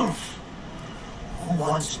 The wolf? Who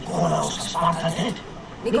wants Nikolaos of Sparta dead?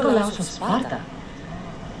 Nikolaos of Sparta?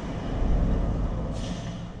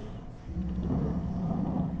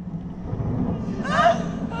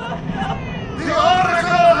 The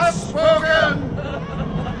oracle has spoken!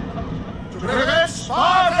 To prevent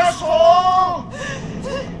Sparta's fall,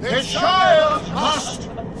 the child must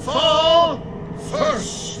fall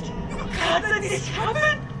first! Can't let this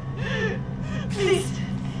happen! Please,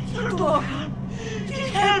 your Lord, he'll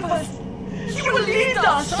help us. He will lead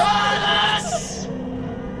us. Silence!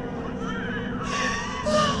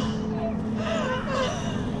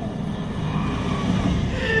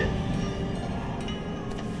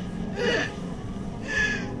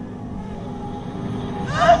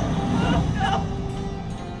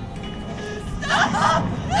 Stop!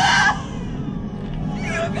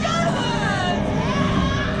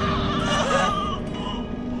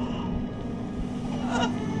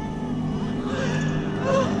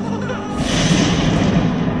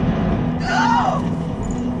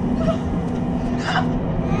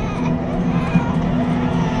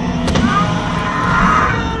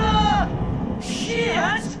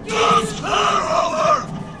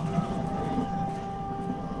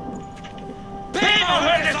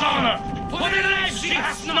 honor! For the life she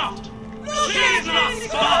has not! She is not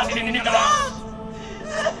starting in the lost!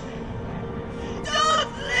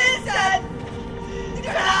 Don't listen!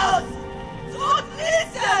 Klaus! Don't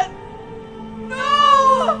listen!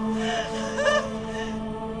 No!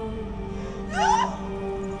 No!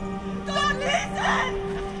 Don't listen!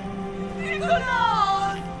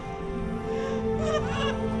 Nicholas!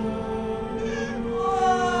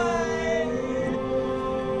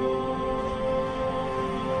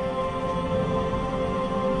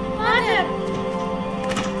 Mother!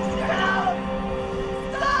 Klaus!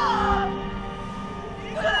 Stop!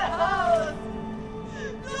 Nicholas!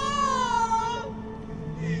 No!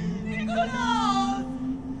 Nicholas!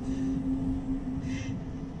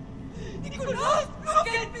 Nicholas, look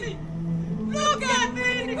at me! Look at me,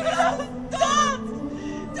 Nicholas! Don't!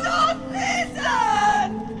 Don't listen!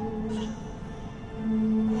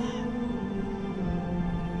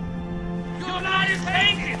 Your blood is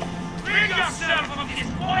tainted! Rid yourself of this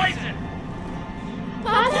poison!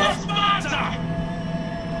 Father! For Sparta!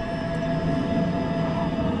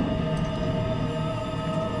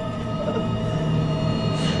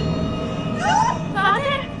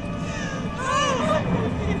 Father!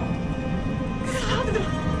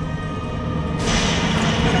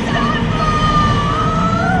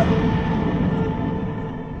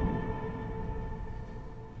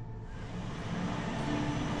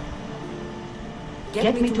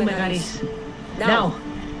 Get me to Megaris. Now!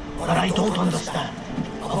 But I don't understand.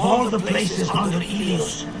 Of all the places under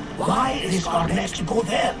Ilios, why risk our necks to go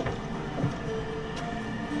there?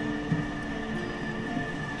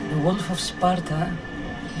 The Wolf of Sparta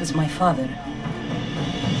is my father.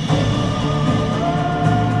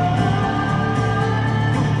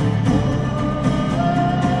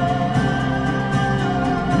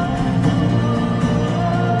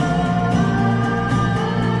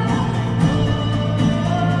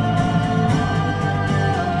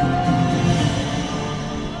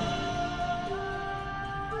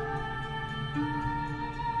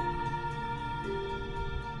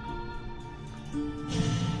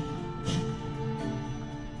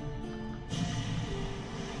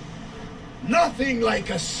 Nothing like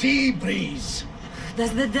a sea breeze.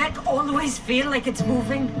 Does the deck always feel like it's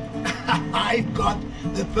moving? I've got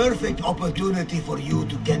the perfect opportunity for you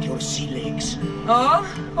to get your sea legs. Oh?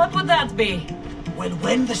 What would that be? Well,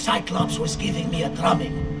 when the Cyclops was giving me a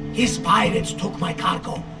drumming, his pirates took my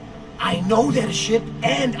cargo. I know their ship,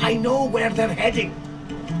 and I know where they're heading.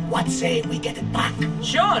 What say we get it back?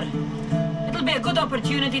 Sure. It'll be a good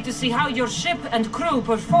opportunity to see how your ship and crew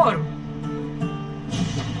perform.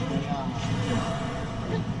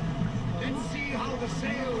 Let's see how the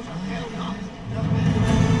sails are held up.